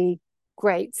really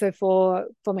great. So for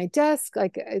my desk,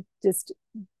 like just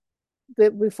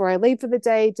before I leave for the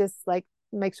day, just like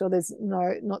make sure there's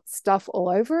not stuff all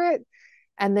over it.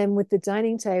 And then with the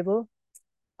dining table,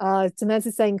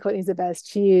 Samantha's saying Courtney's the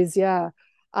best. She is, yeah.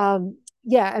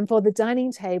 Yeah, and for the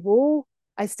dining table,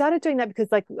 I started doing that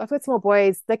because like I've got small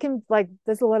boys, they can like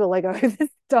there's a lot of Lego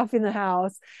stuff in the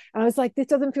house. And I was like, this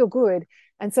doesn't feel good.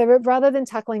 And so rather than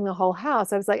tackling the whole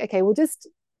house, I was like, okay, we'll just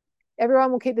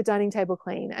everyone will keep the dining table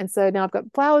clean. And so now I've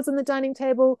got flowers on the dining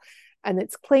table and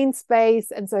it's clean space.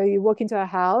 And so you walk into a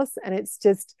house and it's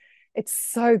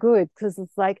so good because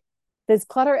it's like there's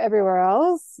clutter everywhere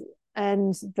else.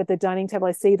 And but the dining table,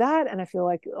 I see that and I feel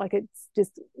like it's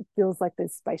just it feels like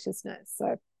there's spaciousness.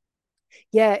 So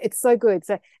yeah, it's so good.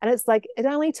 So and it's like it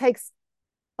only takes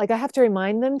like I have to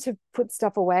remind them to put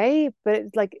stuff away, but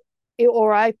it's like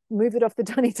or I move it off the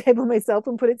dining table myself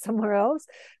and put it somewhere else.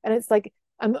 And it's like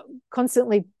I'm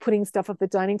constantly putting stuff off the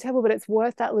dining table, but it's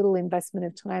worth that little investment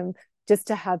of time just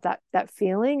to have that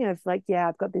feeling of like, yeah,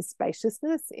 I've got this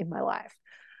spaciousness in my life.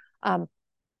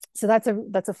 So that's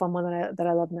a fun one that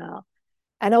I love now.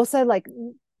 And also like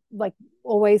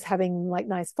always having like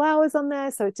nice flowers on there.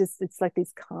 So it's like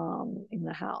this calm in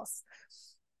the house.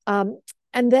 And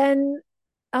then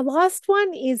our last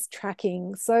one is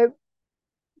tracking. So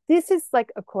this is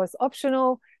like, of course,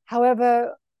 optional.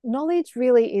 However, knowledge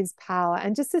really is power.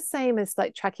 And just the same as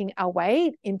like tracking our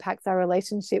weight impacts our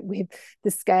relationship with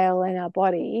the scale and our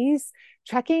bodies,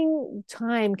 tracking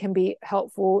time can be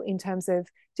helpful in terms of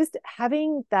just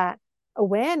having that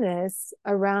awareness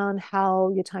around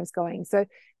how your time's going. So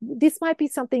this might be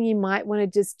something you might want to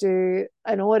just do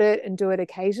an audit and do it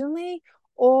occasionally,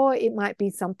 or it might be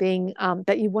something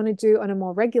that you want to do on a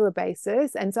more regular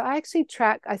basis. And so I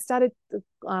started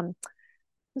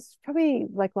it was probably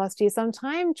like last year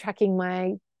sometime tracking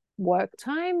my work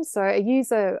time. So I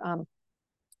use a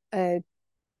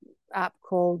app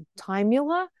called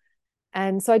Timula.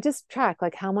 And so I just track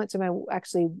like how much am I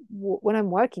actually when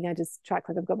I'm working, I just track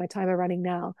like I've got my timer running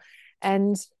now.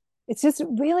 And it's just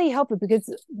really helpful because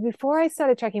before I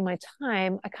started tracking my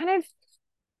time, I kind of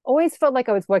always felt like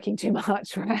I was working too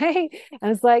much, right?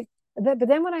 And it's like, but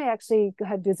then when I actually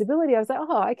had visibility, I was like,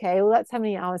 oh, okay, well, that's how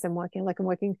many hours I'm working. Like I'm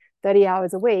working 30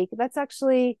 hours a week. That's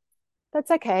okay.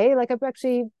 Like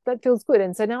that feels good.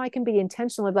 And so now I can be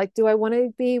intentional of like, do I want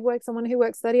to someone who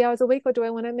works 30 hours a week, or do I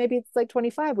want to, maybe it's like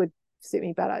 25 would suit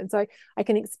me better. And so I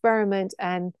can experiment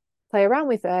and play around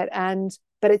with it.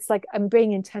 But it's like I'm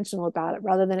being intentional about it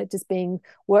rather than it just being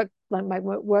like my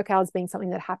work hours being something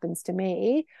that happens to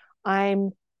me.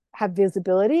 I'm have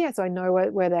visibility so I know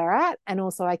where they're at, and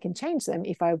also I can change them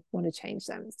if I want to change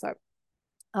them. So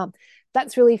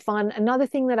that's really fun. Another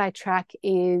thing that I track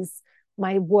is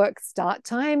my work start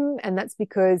time, and that's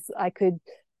because I could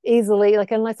easily,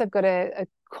 like, unless I've got a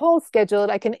call scheduled,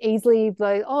 I can easily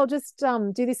like, oh, just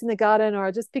do this in the garden, or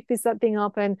I'll just pick this thing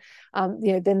up, and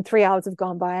then 3 hours have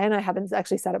gone by and I haven't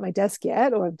actually sat at my desk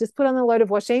yet, or I've just put on a load of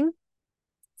washing.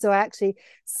 So I actually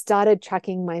started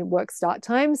tracking my work start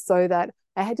time so that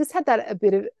I had just had that a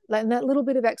bit of like that little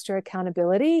bit of extra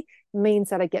accountability means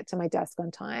that I get to my desk on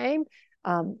time,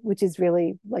 which is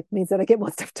really like means that I get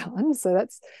more stuff done. So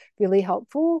that's really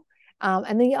helpful.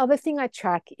 And the other thing I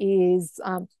track is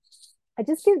I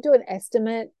just do an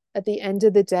estimate at the end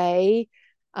of the day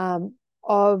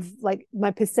of like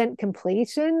my percent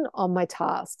completion on my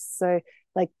tasks. So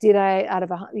like, did I out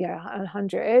of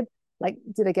 100, like,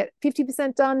 did I get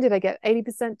 50% done? Did I get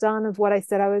 80% done of what I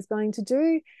said I was going to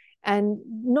do? And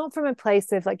not from a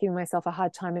place of like giving myself a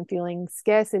hard time and feeling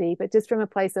scarcity, but just from a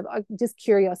place of just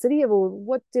curiosity of, well,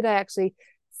 what did I actually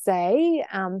say?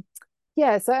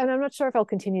 So, and I'm not sure if I'll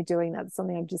continue doing that. It's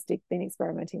something I've just been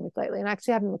experimenting with lately, and I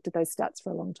actually haven't looked at those stats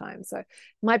for a long time. So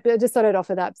might be, I just thought I'd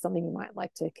offer that something you might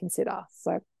like to consider.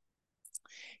 So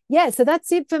yeah, so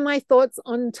that's it for my thoughts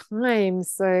on time.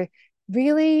 So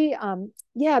really,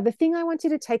 the thing I want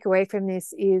you to take away from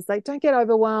this is like, don't get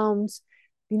overwhelmed.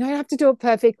 You don't have to do it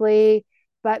perfectly,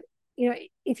 but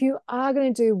if you are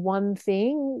going to do one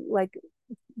thing, like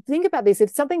think about this. If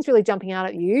something's really jumping out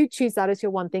at you, choose that as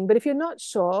your one thing. But if you're not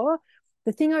sure,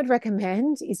 the thing I'd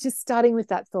recommend is just starting with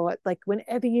that thought. Like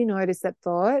whenever you notice that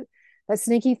thought, that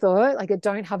sneaky thought, like I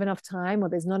don't have enough time or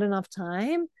there's not enough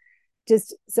time,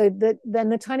 just so that then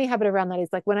the tiny habit around that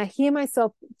is like when I hear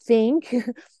myself think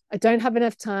I don't have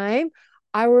enough time,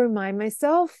 I will remind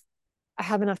myself I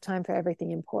have enough time for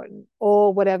everything important,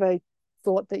 or whatever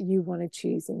thought that you want to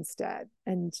choose instead.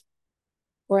 And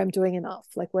or I'm doing enough,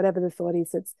 like whatever the thought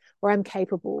is, it's, or I'm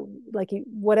capable, like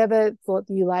whatever thought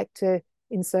you like to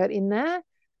insert in there,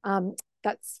 um,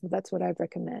 that's what I'd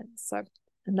recommend. So,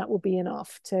 and that will be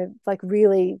enough to like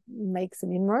really make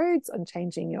some inroads on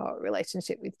changing your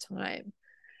relationship with time.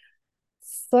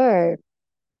 So,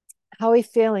 how are we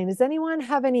feeling? Does anyone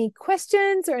have any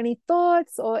questions or any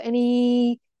thoughts or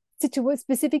any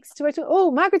specific situation?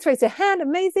 Oh, Margaret's raised her hand.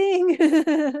 Amazing.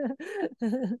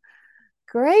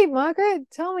 Great, Margaret.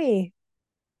 Tell me,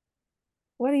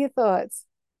 what are your thoughts?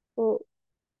 Or,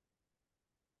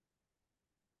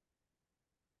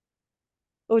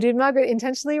 or did Margaret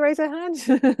intentionally raise her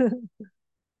hand?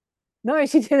 No,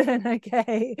 she didn't.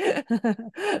 Okay.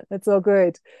 That's all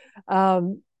good.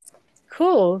 Um,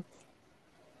 cool.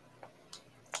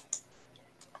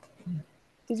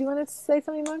 Did you want to say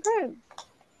something, Margaret?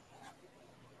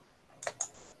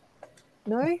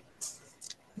 No?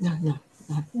 No, no,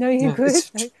 no, No, you're no. good.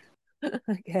 It's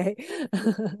Okay.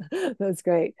 That's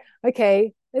great.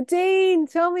 Okay. Dean,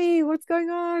 tell me what's going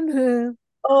on.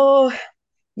 oh,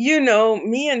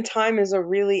 me and time is a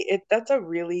really it that's a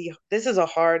really this is a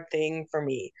hard thing for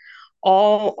me.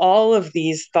 All of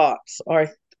these thoughts are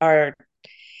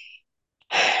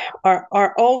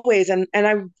are always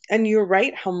and you're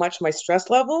right how much my stress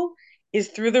level is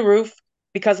through the roof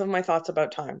because of my thoughts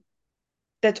about time.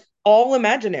 That's all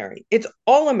imaginary. It's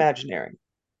all imaginary.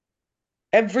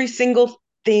 Every single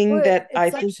thing Well, that I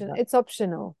it's think optional. about. It's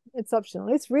optional. It's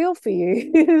optional. It's real for you,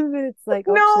 but it's like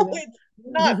No, optional. it's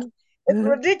not. It's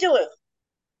ridiculous.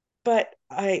 But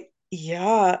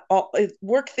yeah,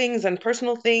 work things and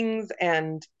personal things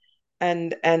and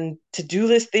to-do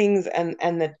list things and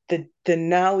the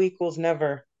now equals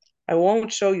never. I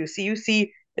won't show you.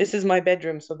 See, this is my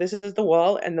bedroom, so this is the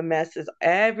wall, and the mess is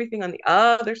everything on the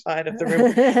other side of the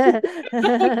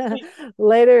room.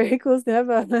 Later equals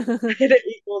never. It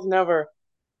equals never.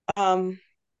 Um,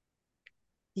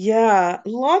 yeah,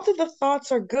 lots of the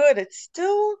thoughts are good. It's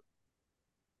still,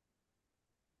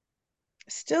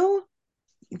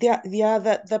 yeah,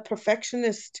 the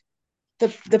perfectionist,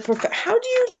 how do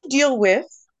you deal with,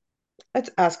 let's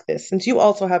ask this, since you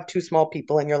also have two small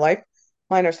people in your life.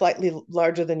 Mine are slightly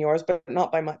larger than yours, but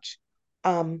not by much.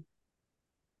 Um,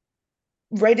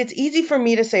 right, it's easy for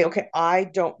me to say, okay, I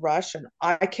don't rush and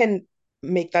I can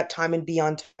make that time and be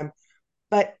on time.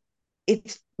 But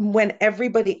it's when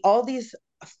all these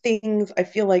things, I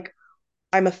feel like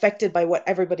I'm affected by what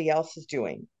everybody else is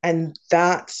doing. And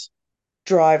that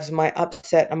drives my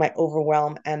upset and my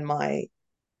overwhelm and my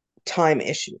time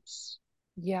issues.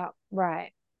 Yeah,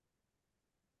 right.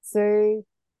 So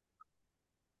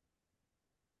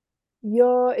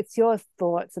it's your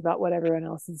thoughts about what everyone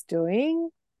else is doing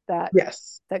that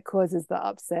Yes. that causes the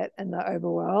upset and the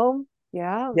overwhelm.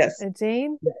 Yeah, Yes.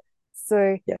 Jean. Yes.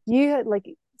 So Yes. you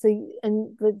like so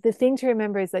and the thing to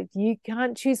remember is like you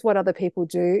can't choose what other people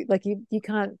do. Like you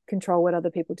can't control what other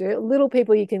people do. Little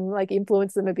people you can like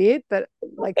influence them a bit, but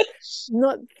like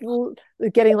not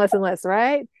getting less and less,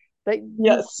 right? But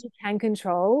Yes. you can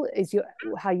control is your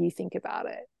how you think about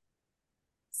it.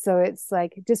 So it's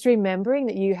like just remembering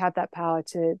that you have that power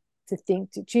to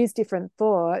think, to choose different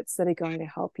thoughts that are going to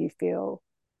help you feel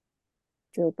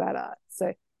better.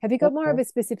 So have you got more of Okay. a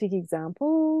specific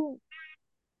example?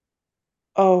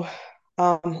 Oh,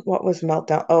 what was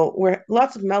meltdown? Oh, we're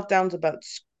lots of meltdowns about.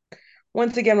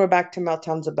 Once again, we're back to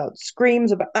meltdowns about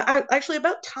screams about actually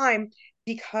about time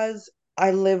because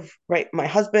I live right. My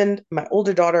husband, my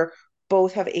older daughter,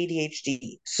 both have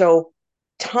ADHD, so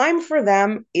time for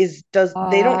them is does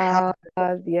they don't have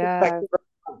Yeah. perspective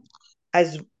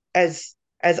as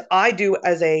as I do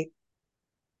as a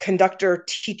conductor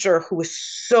teacher who is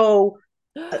so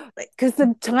like Because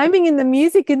the timing in the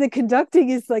music and the conducting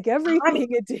is like time,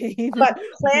 everything, Adine. but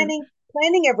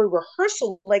planning every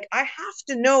rehearsal, like I have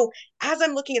to know as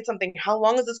I'm looking at something, how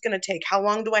long is this going to take, how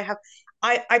long do I have.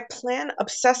 I plan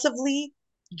obsessively,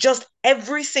 just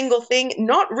every single thing,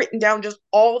 not written down, just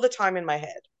all the time in my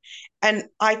head, and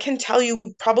I can tell you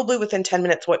probably within 10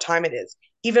 minutes what time it is,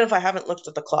 even if I haven't looked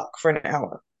at the clock for an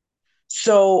hour.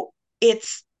 So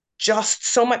it's just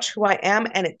so much who I am,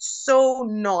 and it's so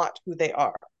not who they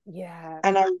are. Yeah.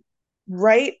 And I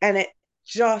write, and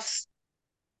just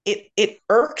it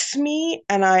irks me,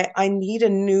 and I need a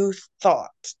new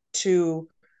thought to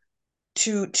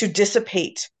to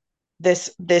dissipate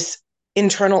this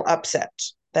internal upset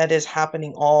that is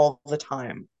happening all the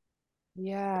time.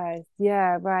 Yeah.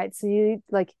 Yeah. Right. So you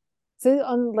like, so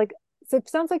on like, so it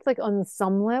sounds like on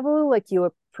some level, like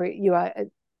you are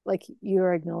like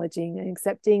you're acknowledging and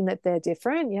accepting that they're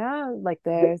different. Yeah. Like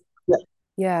Yeah, they're, yeah,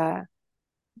 yeah.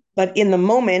 But in the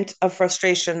moment of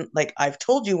frustration, like I've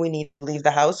told you, we need to leave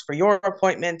the house for your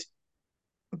appointment.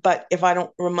 But if I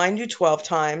don't remind you 12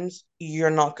 times, you're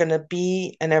not going to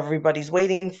be, and everybody's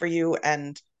waiting for you.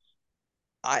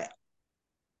 I,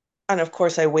 and of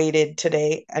course, I waited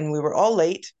today and we were all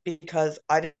late because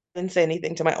I didn't say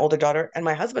anything to my older daughter. And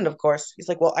my husband, of course, he's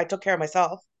like, well, I took care of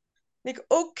myself. Like,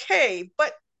 okay,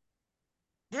 but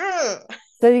ugh.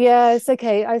 So yeah, it's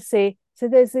okay. I see. So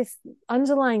there's this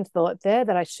underlying thought there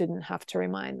that I shouldn't have to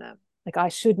remind them. Like I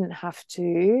shouldn't have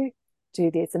to do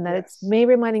this, and that it's Yes, me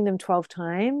reminding them 12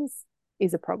 times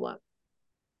is a problem,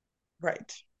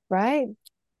 right. right?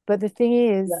 But the thing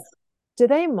is, Yes. do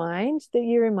they mind that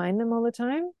you remind them all the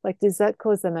time? Like, does that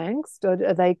cause them angst, or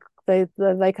are they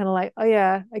kind of like, oh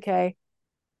yeah, okay,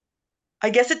 I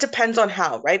guess it depends on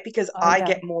how, right? Because oh I yeah,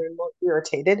 get more and more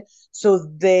irritated. So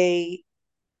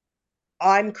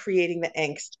I'm creating the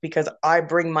angst because I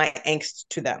bring my angst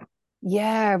to them.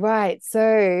 yeah, right.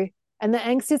 So, and the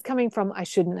angst is coming from I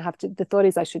shouldn't have to. The thought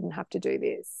is I shouldn't have to do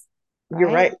this, You're right?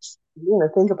 right. You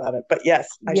want to think about it. But yes,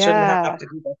 I shouldn't have Yeah, to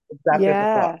do that. Exactly the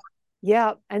thought. yeah,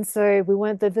 yeah. And so we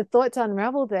went. The thought to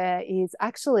unravel there is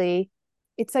actually,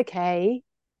 it's okay.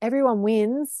 Everyone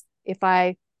wins if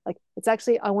I like. It's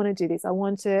actually I want to do this. I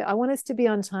want us to be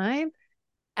on time.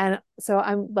 And so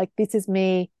I'm like, this is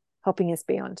me helping us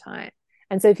be on time.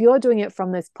 And so if you're doing it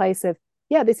from this place of,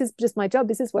 yeah, this is just my job,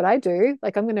 this is what I do,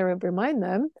 like I'm going to remind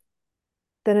them,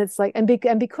 then it's like, and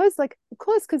because like, of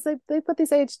course, because they've got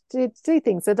this ADHD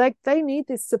thing. So like they need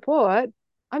this support.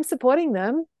 I'm supporting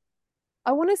them.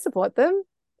 I want to support them.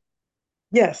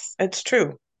 Yes, it's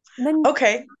true. And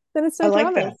then it's I no like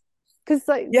that. dramas. Because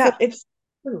like so Yeah, it's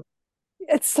true.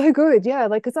 it's so good. Yeah.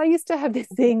 Like because I used to have this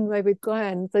thing like with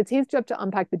Glenn. So it's his job to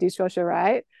unpack the dishwasher,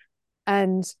 right?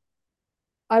 And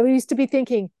I used to be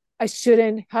thinking, I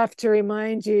shouldn't have to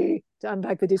remind you to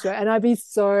unpack the dishwasher. And I'd be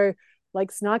so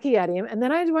like snarky at him. And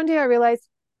then one day I realized,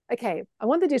 okay, I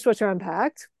want the dishwasher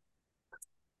unpacked.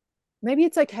 Maybe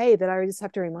it's okay that I just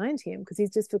have to remind him because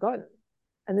he's just forgotten.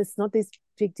 And it's not this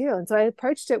big deal. And so I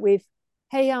approached it with,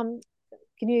 hey, can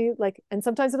you like, and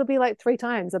sometimes it'll be like three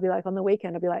times. I'll be like on the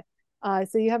weekend, I'll be like,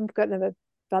 so you haven't forgotten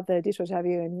about the dishwasher, have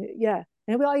you? And yeah.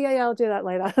 And he'll be like, oh, yeah, I'll do that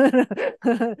later.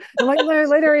 I'm like, no,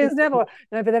 later is never.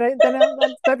 No, but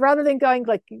but rather than going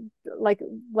like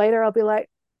later, I'll be like,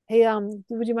 hey,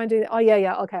 would you mind doing that? Oh, yeah,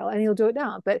 yeah, okay. And he'll do it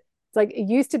now. But it's like, it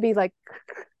used to be like,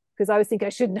 because I was thinking I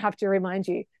shouldn't have to remind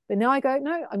you. But now I go,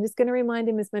 no, I'm just going to remind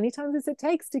him as many times as it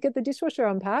takes to get the dishwasher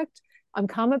unpacked. I'm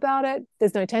calm about it.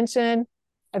 There's no tension.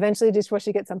 Eventually the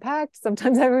dishwasher gets unpacked.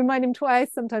 Sometimes I remind him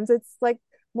twice. Sometimes it's like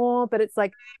more, but it's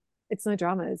like it's no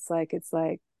drama. It's like and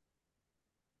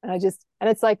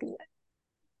it's like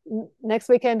next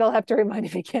weekend I'll have to remind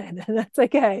him again. And that's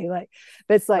okay. Like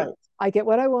but it's like Right. I get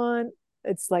what I want.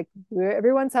 It's like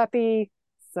everyone's happy.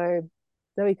 So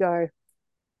there we go.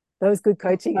 That was good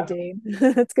coaching, Adine.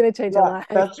 It's going to change your Yeah, life.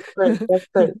 that's great. That's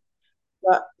great.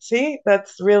 Yeah. See,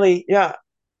 that's really, yeah.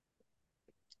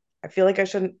 I feel like I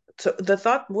shouldn't. So the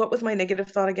thought, what was my negative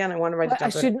thought again? I want to write Well, it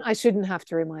down. But I shouldn't have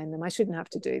to remind them. I shouldn't have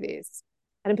to do this.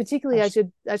 And particularly I sh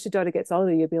as your daughter gets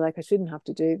older, you'll be like, I shouldn't have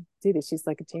to do this. She's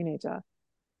like a teenager.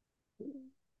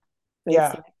 But it's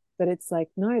yeah, like,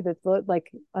 no, the thought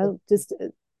like I'll just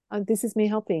this is me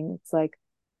helping. It's like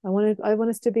I want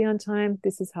us to be on time.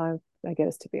 This is how I get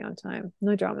us to be on time.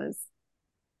 No dramas.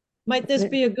 Might this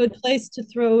And be a good place to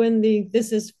throw in the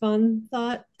this is fun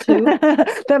thought too?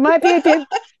 that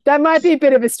might be a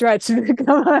bit of a stretch. Come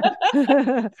on.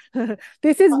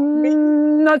 This is maybe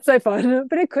not so fun,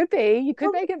 but it could be. You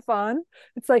could make it fun.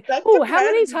 It's like, that oh, how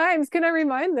many depends. times can I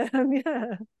remind them?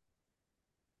 Yeah.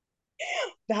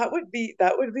 That would be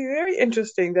very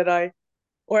interesting that I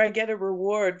get a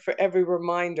reward for every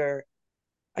reminder,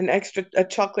 a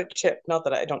chocolate chip. Not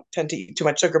that I don't tend to eat too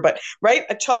much sugar, but right,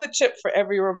 a chocolate chip for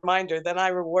every reminder. Then I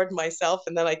reward myself,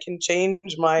 and then I can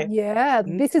change my. Yeah,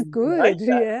 this is I like good.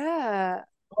 that. Yeah.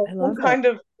 I Some love it. kind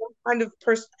of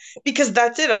person, because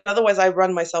that's it. Otherwise, I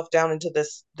run myself down into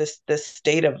this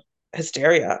state of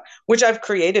hysteria, which I've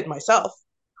created myself.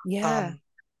 Yeah. Um,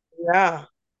 yeah,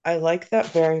 I like that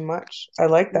very much. I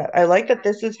like Yeah. that. I like that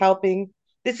this is helping.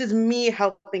 This is me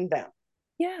helping them.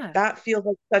 Yeah. That feels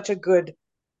like such a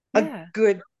Yeah.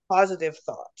 good positive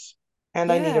thought,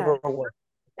 and I need a Yeah. reward.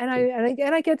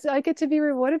 I get to be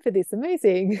rewarded for this.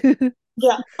 Amazing.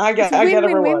 Yeah, It's a I win get a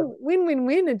win reward. win win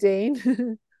win win,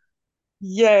 Adine.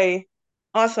 Yay.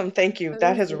 Awesome. Thank you.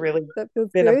 That has really That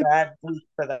feels been a good. bad week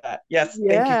for that. Yes.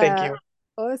 Thank you. Thank Yeah. you.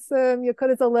 Awesome. Your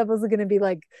cortisol levels are going to be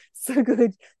like so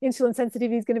good. Insulin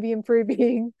sensitivity is going to be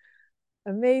improving.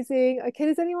 Amazing. Okay.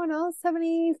 Does anyone else have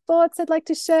any thoughts I'd like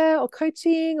to share or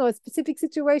coaching or specific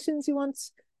situations you want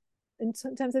in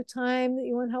terms of time that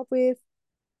you want help with?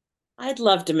 I'd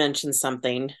love to mention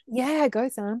something. Yeah, go,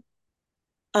 Sam.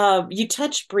 You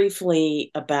touched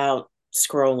briefly about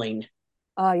scrolling,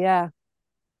 Oh, yeah.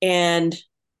 and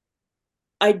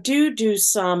I do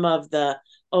some of the,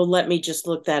 oh, let me just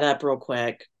look that up real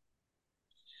quick.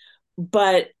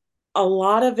 But a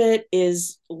lot of it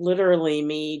is literally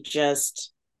me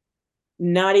just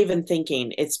not even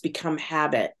thinking. It's become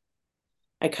habit.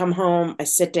 I come home, I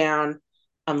sit down,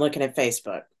 I'm looking at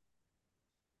Facebook.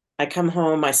 I come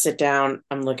home, I sit down,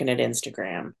 I'm looking at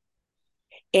Instagram.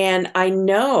 And I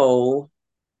know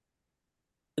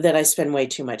that I spend way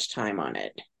too much time on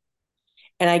it.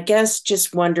 And I guess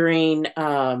just wondering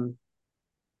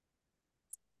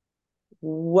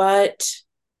what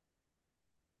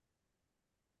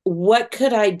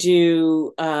could I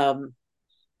do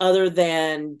other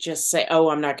than just say, oh,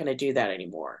 I'm not going to do that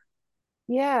anymore.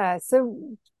 Yeah. So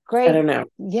I great. don't know.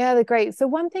 Yeah, they're great. So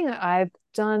one thing that I've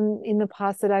done in the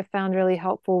past that I found really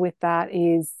helpful with that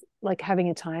is like having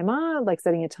a timer, like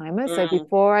setting a timer. So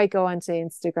before I go onto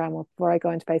Instagram or before I go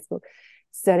into Facebook,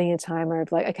 setting a timer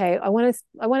of like, okay, I want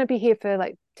to be here for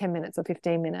like 10 minutes or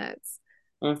 15 minutes.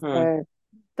 So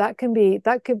that Could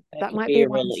might be be a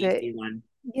one real to, easy one.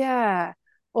 yeah.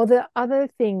 Or the other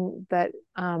thing that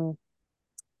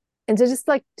and so just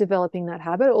like developing that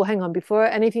habit, or hang on before,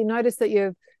 and if you notice that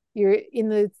you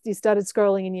started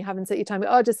scrolling and you haven't set your timer,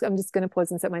 I'm just going to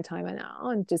pause and set my timer now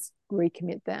and just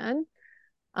recommit then.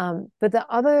 But the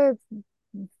other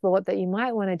thought that you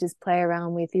might want to just play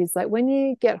around with is like when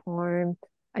you get home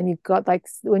and you've got like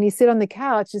when you sit on the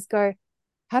couch, just go,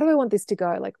 how do I want this to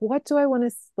go? Like, what do I want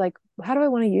to like? How do I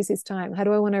want to use this time? How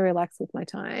do I want to relax with my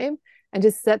time? And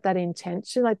just set that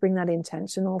intention, like bring that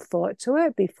intentional thought to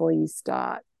it before you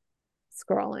start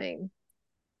scrolling.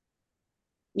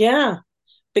 Yeah.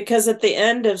 Because at the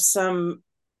end of some,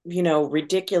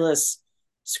 ridiculous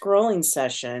scrolling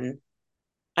session,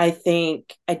 I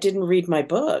think I didn't read my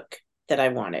book that I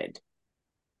wanted.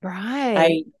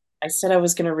 Right. I said I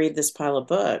was going to read this pile of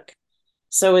book.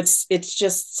 So it's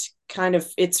just kind of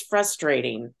it's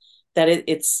frustrating that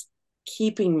it's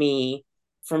keeping me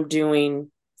from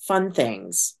doing fun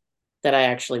things that I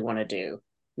actually want to do,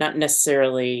 not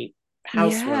necessarily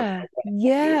housework Yeah. or what have you,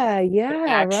 Yeah. but Yeah.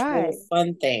 actual Right.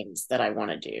 fun things that I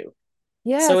want to do.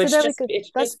 Yeah. So So that like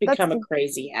it's that's just become a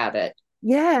crazy habit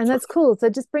yeah, and for that's cool. So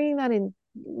just bringing that in,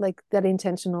 like that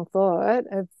intentional thought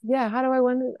of yeah, how do I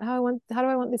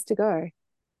want this to go? I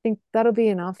think that'll be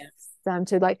enough, me. Sam,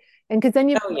 to like, and because then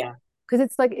you Oh yeah, because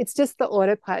it's like it's just the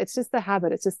autopilot, it's just the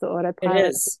habit, it's just the it autopilot of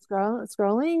is.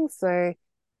 scrolling. So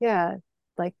yeah,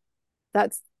 like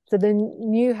that's so the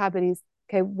new habit is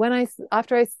okay. When I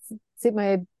after I sit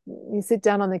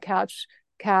down on the couch,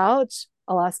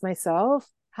 I'll ask myself,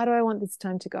 how do I want this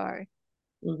time to go?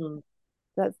 Hmm.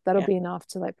 That'll Yeah. be enough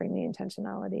to like bring the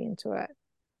intentionality into it.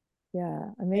 Yeah,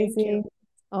 Thank you. amazing.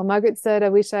 Oh, Margaret said, I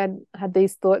wish I'd had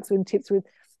these thoughts and tips with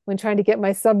when trying to get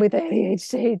my son with Yeah.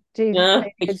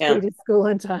 ADHD to school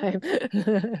on time.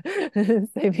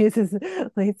 Same here as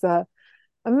Lisa.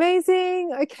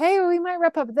 Amazing. Okay, well, we might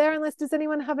wrap up there unless does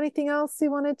anyone have anything else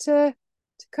you wanted to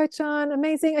coach on?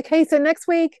 Amazing. Okay, so next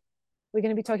week we're going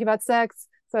to be talking about sex.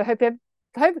 So I hope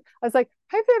I was like,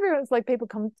 hopefully everyone's like people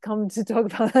come to talk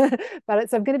about it.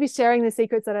 So I'm going to be sharing the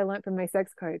secrets that I learned from my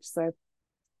sex coach. So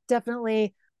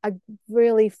definitely a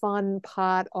really fun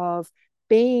part of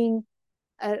being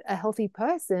a healthy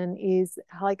person is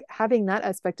like having that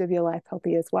aspect of your life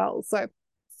healthy as well. So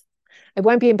it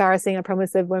won't be embarrassing. I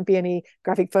promise there won't be any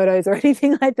graphic photos or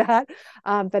anything like that,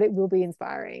 but it will be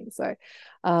inspiring. So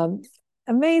um,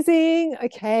 amazing.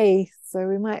 Okay, so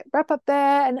we might wrap up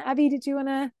there. And Abby, did you want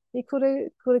to be cool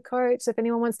to coach? If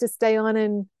anyone wants to stay on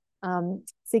and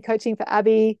see coaching for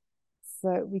Abby,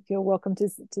 so we feel welcome to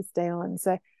stay on.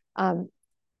 So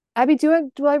Abby, do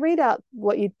I read out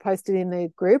what you posted in the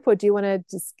group, or do you want to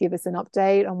just give us an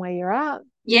update on where you're at?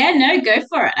 Yeah, no, go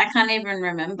for it. I can't even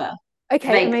remember. Okay,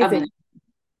 Like, I mean, amazing.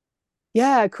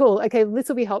 Yeah, cool. Okay, this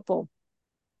will be helpful.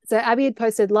 So Abby had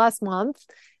posted last month,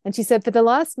 and she said, for the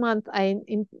last month, I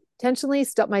intentionally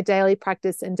stopped my daily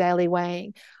practice and daily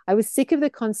weighing. I was sick of the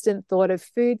constant thought of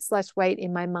food/weight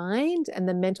in my mind and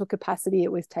the mental capacity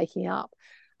it was taking up.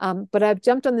 But I've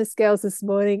jumped on the scales this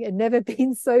morning and never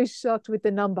been so shocked with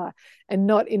the number, and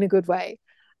not in a good way.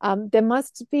 There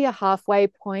must be a halfway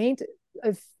point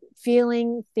of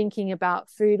thinking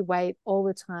about food weight all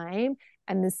the time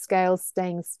and the scale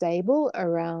staying stable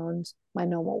around my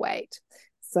normal weight.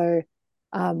 So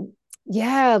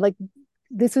yeah, like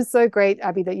this was so great,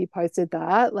 Abby, that you posted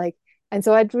that. Like, and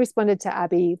so I'd responded to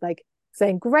Abby, like,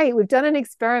 saying, great, we've done an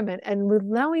experiment, and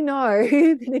now we know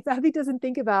that if Abby doesn't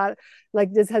think about,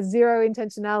 like, just has zero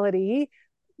intentionality,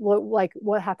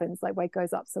 what happens? Like, weight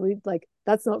goes up. So we like,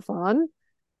 that's not fun.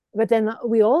 But then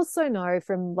we also know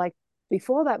from like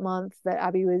before that month that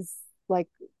Abby was like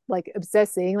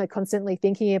obsessing, like constantly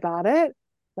thinking about it.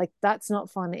 Like that's not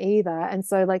fun either. And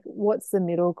so like, what's the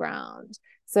middle ground?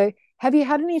 So have you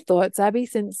had any thoughts, Abby,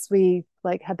 since we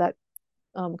like had that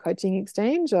coaching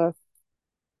exchange? Or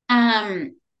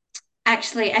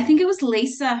Actually, I think it was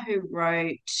Lisa who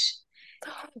wrote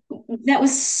that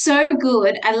was so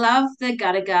good. I love the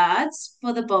gutter guards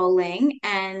for the bowling.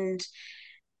 And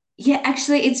yeah,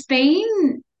 actually, it's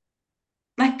been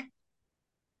like,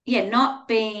 yeah, not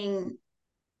being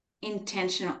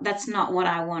intentional. That's not what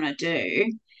I want to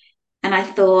do. And I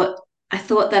thought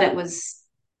that it was,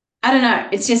 I don't know,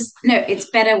 it's just, no, it's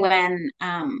better when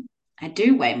I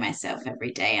do weigh myself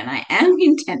every day and I am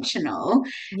intentional.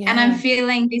 And I'm yeah,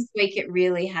 feeling this week it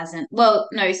really hasn't, well,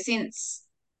 no, since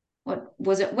what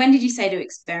was it? When did you say to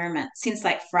experiment? Since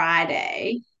like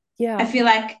Friday, I yeah, feel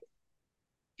like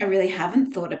I really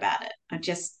haven't thought about it. I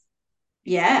just,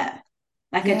 yeah,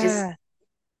 like yeah.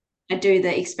 I do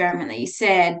the experiment that you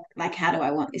said, like, how do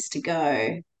I want this to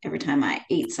go every time I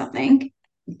eat something?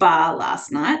 Bar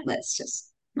last night, let's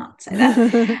just not say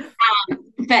that.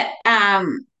 But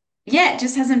yeah, it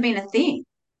just hasn't been a thing.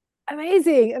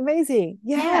 Amazing, amazing.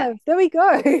 Yeah. Yeah, there we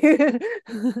go.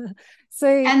 So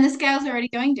And the scale's already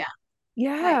going down. Like,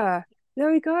 yeah,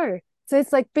 there we go. So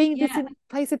it's like being this yeah, in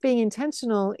place of being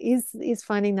intentional is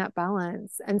finding that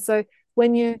balance. And so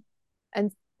when you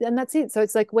and and that's it. So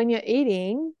it's like when you're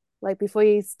eating, like before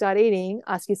you start eating,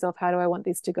 ask yourself, how do I want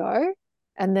this to go?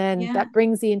 And then yeah, that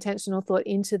brings the intentional thought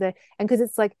into the, and because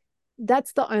it's like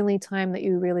that's the only time that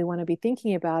you really want to be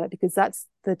thinking about it, because that's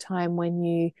the time when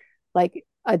you like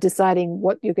are deciding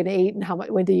what you're going to eat and how much,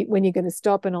 when you're going to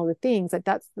stop and all the things like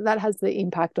that has the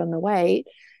impact on the weight.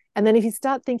 And then if you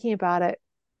start thinking about it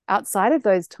outside of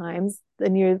those times,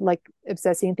 then you're like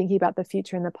obsessing and thinking about the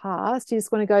future and the past. You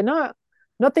just want to go, no,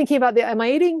 not thinking about the, am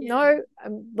I eating? yeah, No.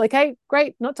 I'm like, hey,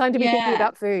 great, not time to be thinking yeah,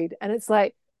 about food. And it's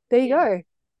like, there you yeah. go.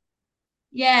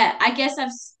 Yeah, I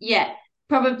guess yeah,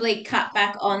 probably cut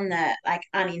back on the like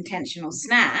unintentional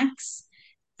snacks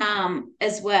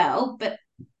as well, but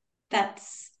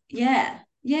that's yeah,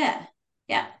 yeah,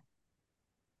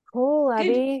 Cool, good.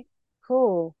 Abby.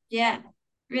 Cool. Yeah,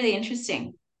 really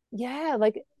interesting. Yeah.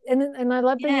 Like, and I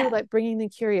love that you're Yeah, like bringing the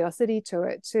curiosity to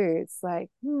it too. It's like,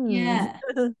 yeah.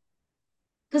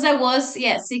 Because I was,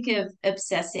 yeah, sick of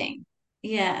obsessing.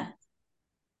 Yeah,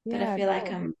 but I yeah, feel like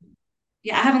cool.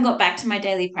 yeah, I haven't got back to my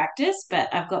daily practice,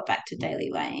 but I've got back to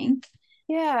daily weighing.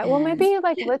 Yeah, well, And maybe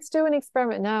like yeah, let's do an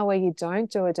experiment now where you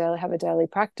don't do a daily have a daily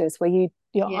practice where you're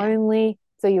yeah, only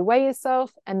so you weigh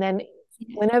yourself, and then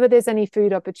yeah, whenever there's any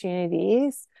food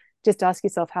opportunities, just ask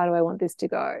yourself, how do I want this to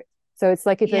go? So it's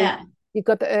like if yeah, you've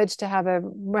got the urge to have a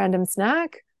random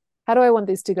snack, how do I want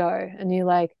this to go? And you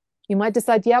like you might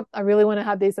decide, yep, I really want to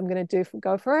have this. I'm going to do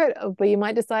go for it. But you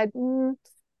might decide,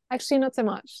 actually, not so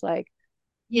much. Like,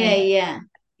 yeah, and yeah,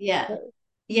 yeah.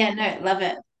 Yeah, no, love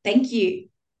it. Thank you.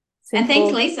 And thanks,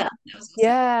 simple. Lisa. That was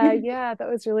Yeah, awesome. yeah, that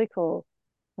was really cool.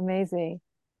 Amazing.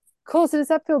 Cool. So does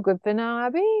that feel good for now,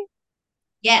 Abby?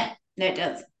 Yeah, no, it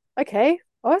does. Okay,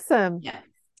 awesome. Yeah,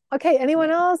 Okay, anyone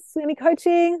yeah. else? Any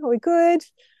coaching? Are we good?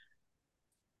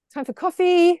 Time for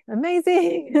coffee.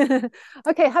 Amazing.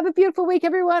 Okay, have a beautiful week,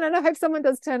 everyone. And I hope someone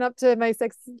does turn up to my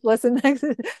sex lesson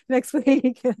next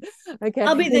week.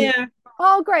 I'll be Okay. there.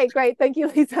 Oh, great, great. Thank you,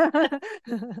 Lisa.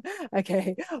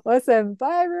 Okay, awesome.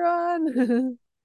 Bye, everyone.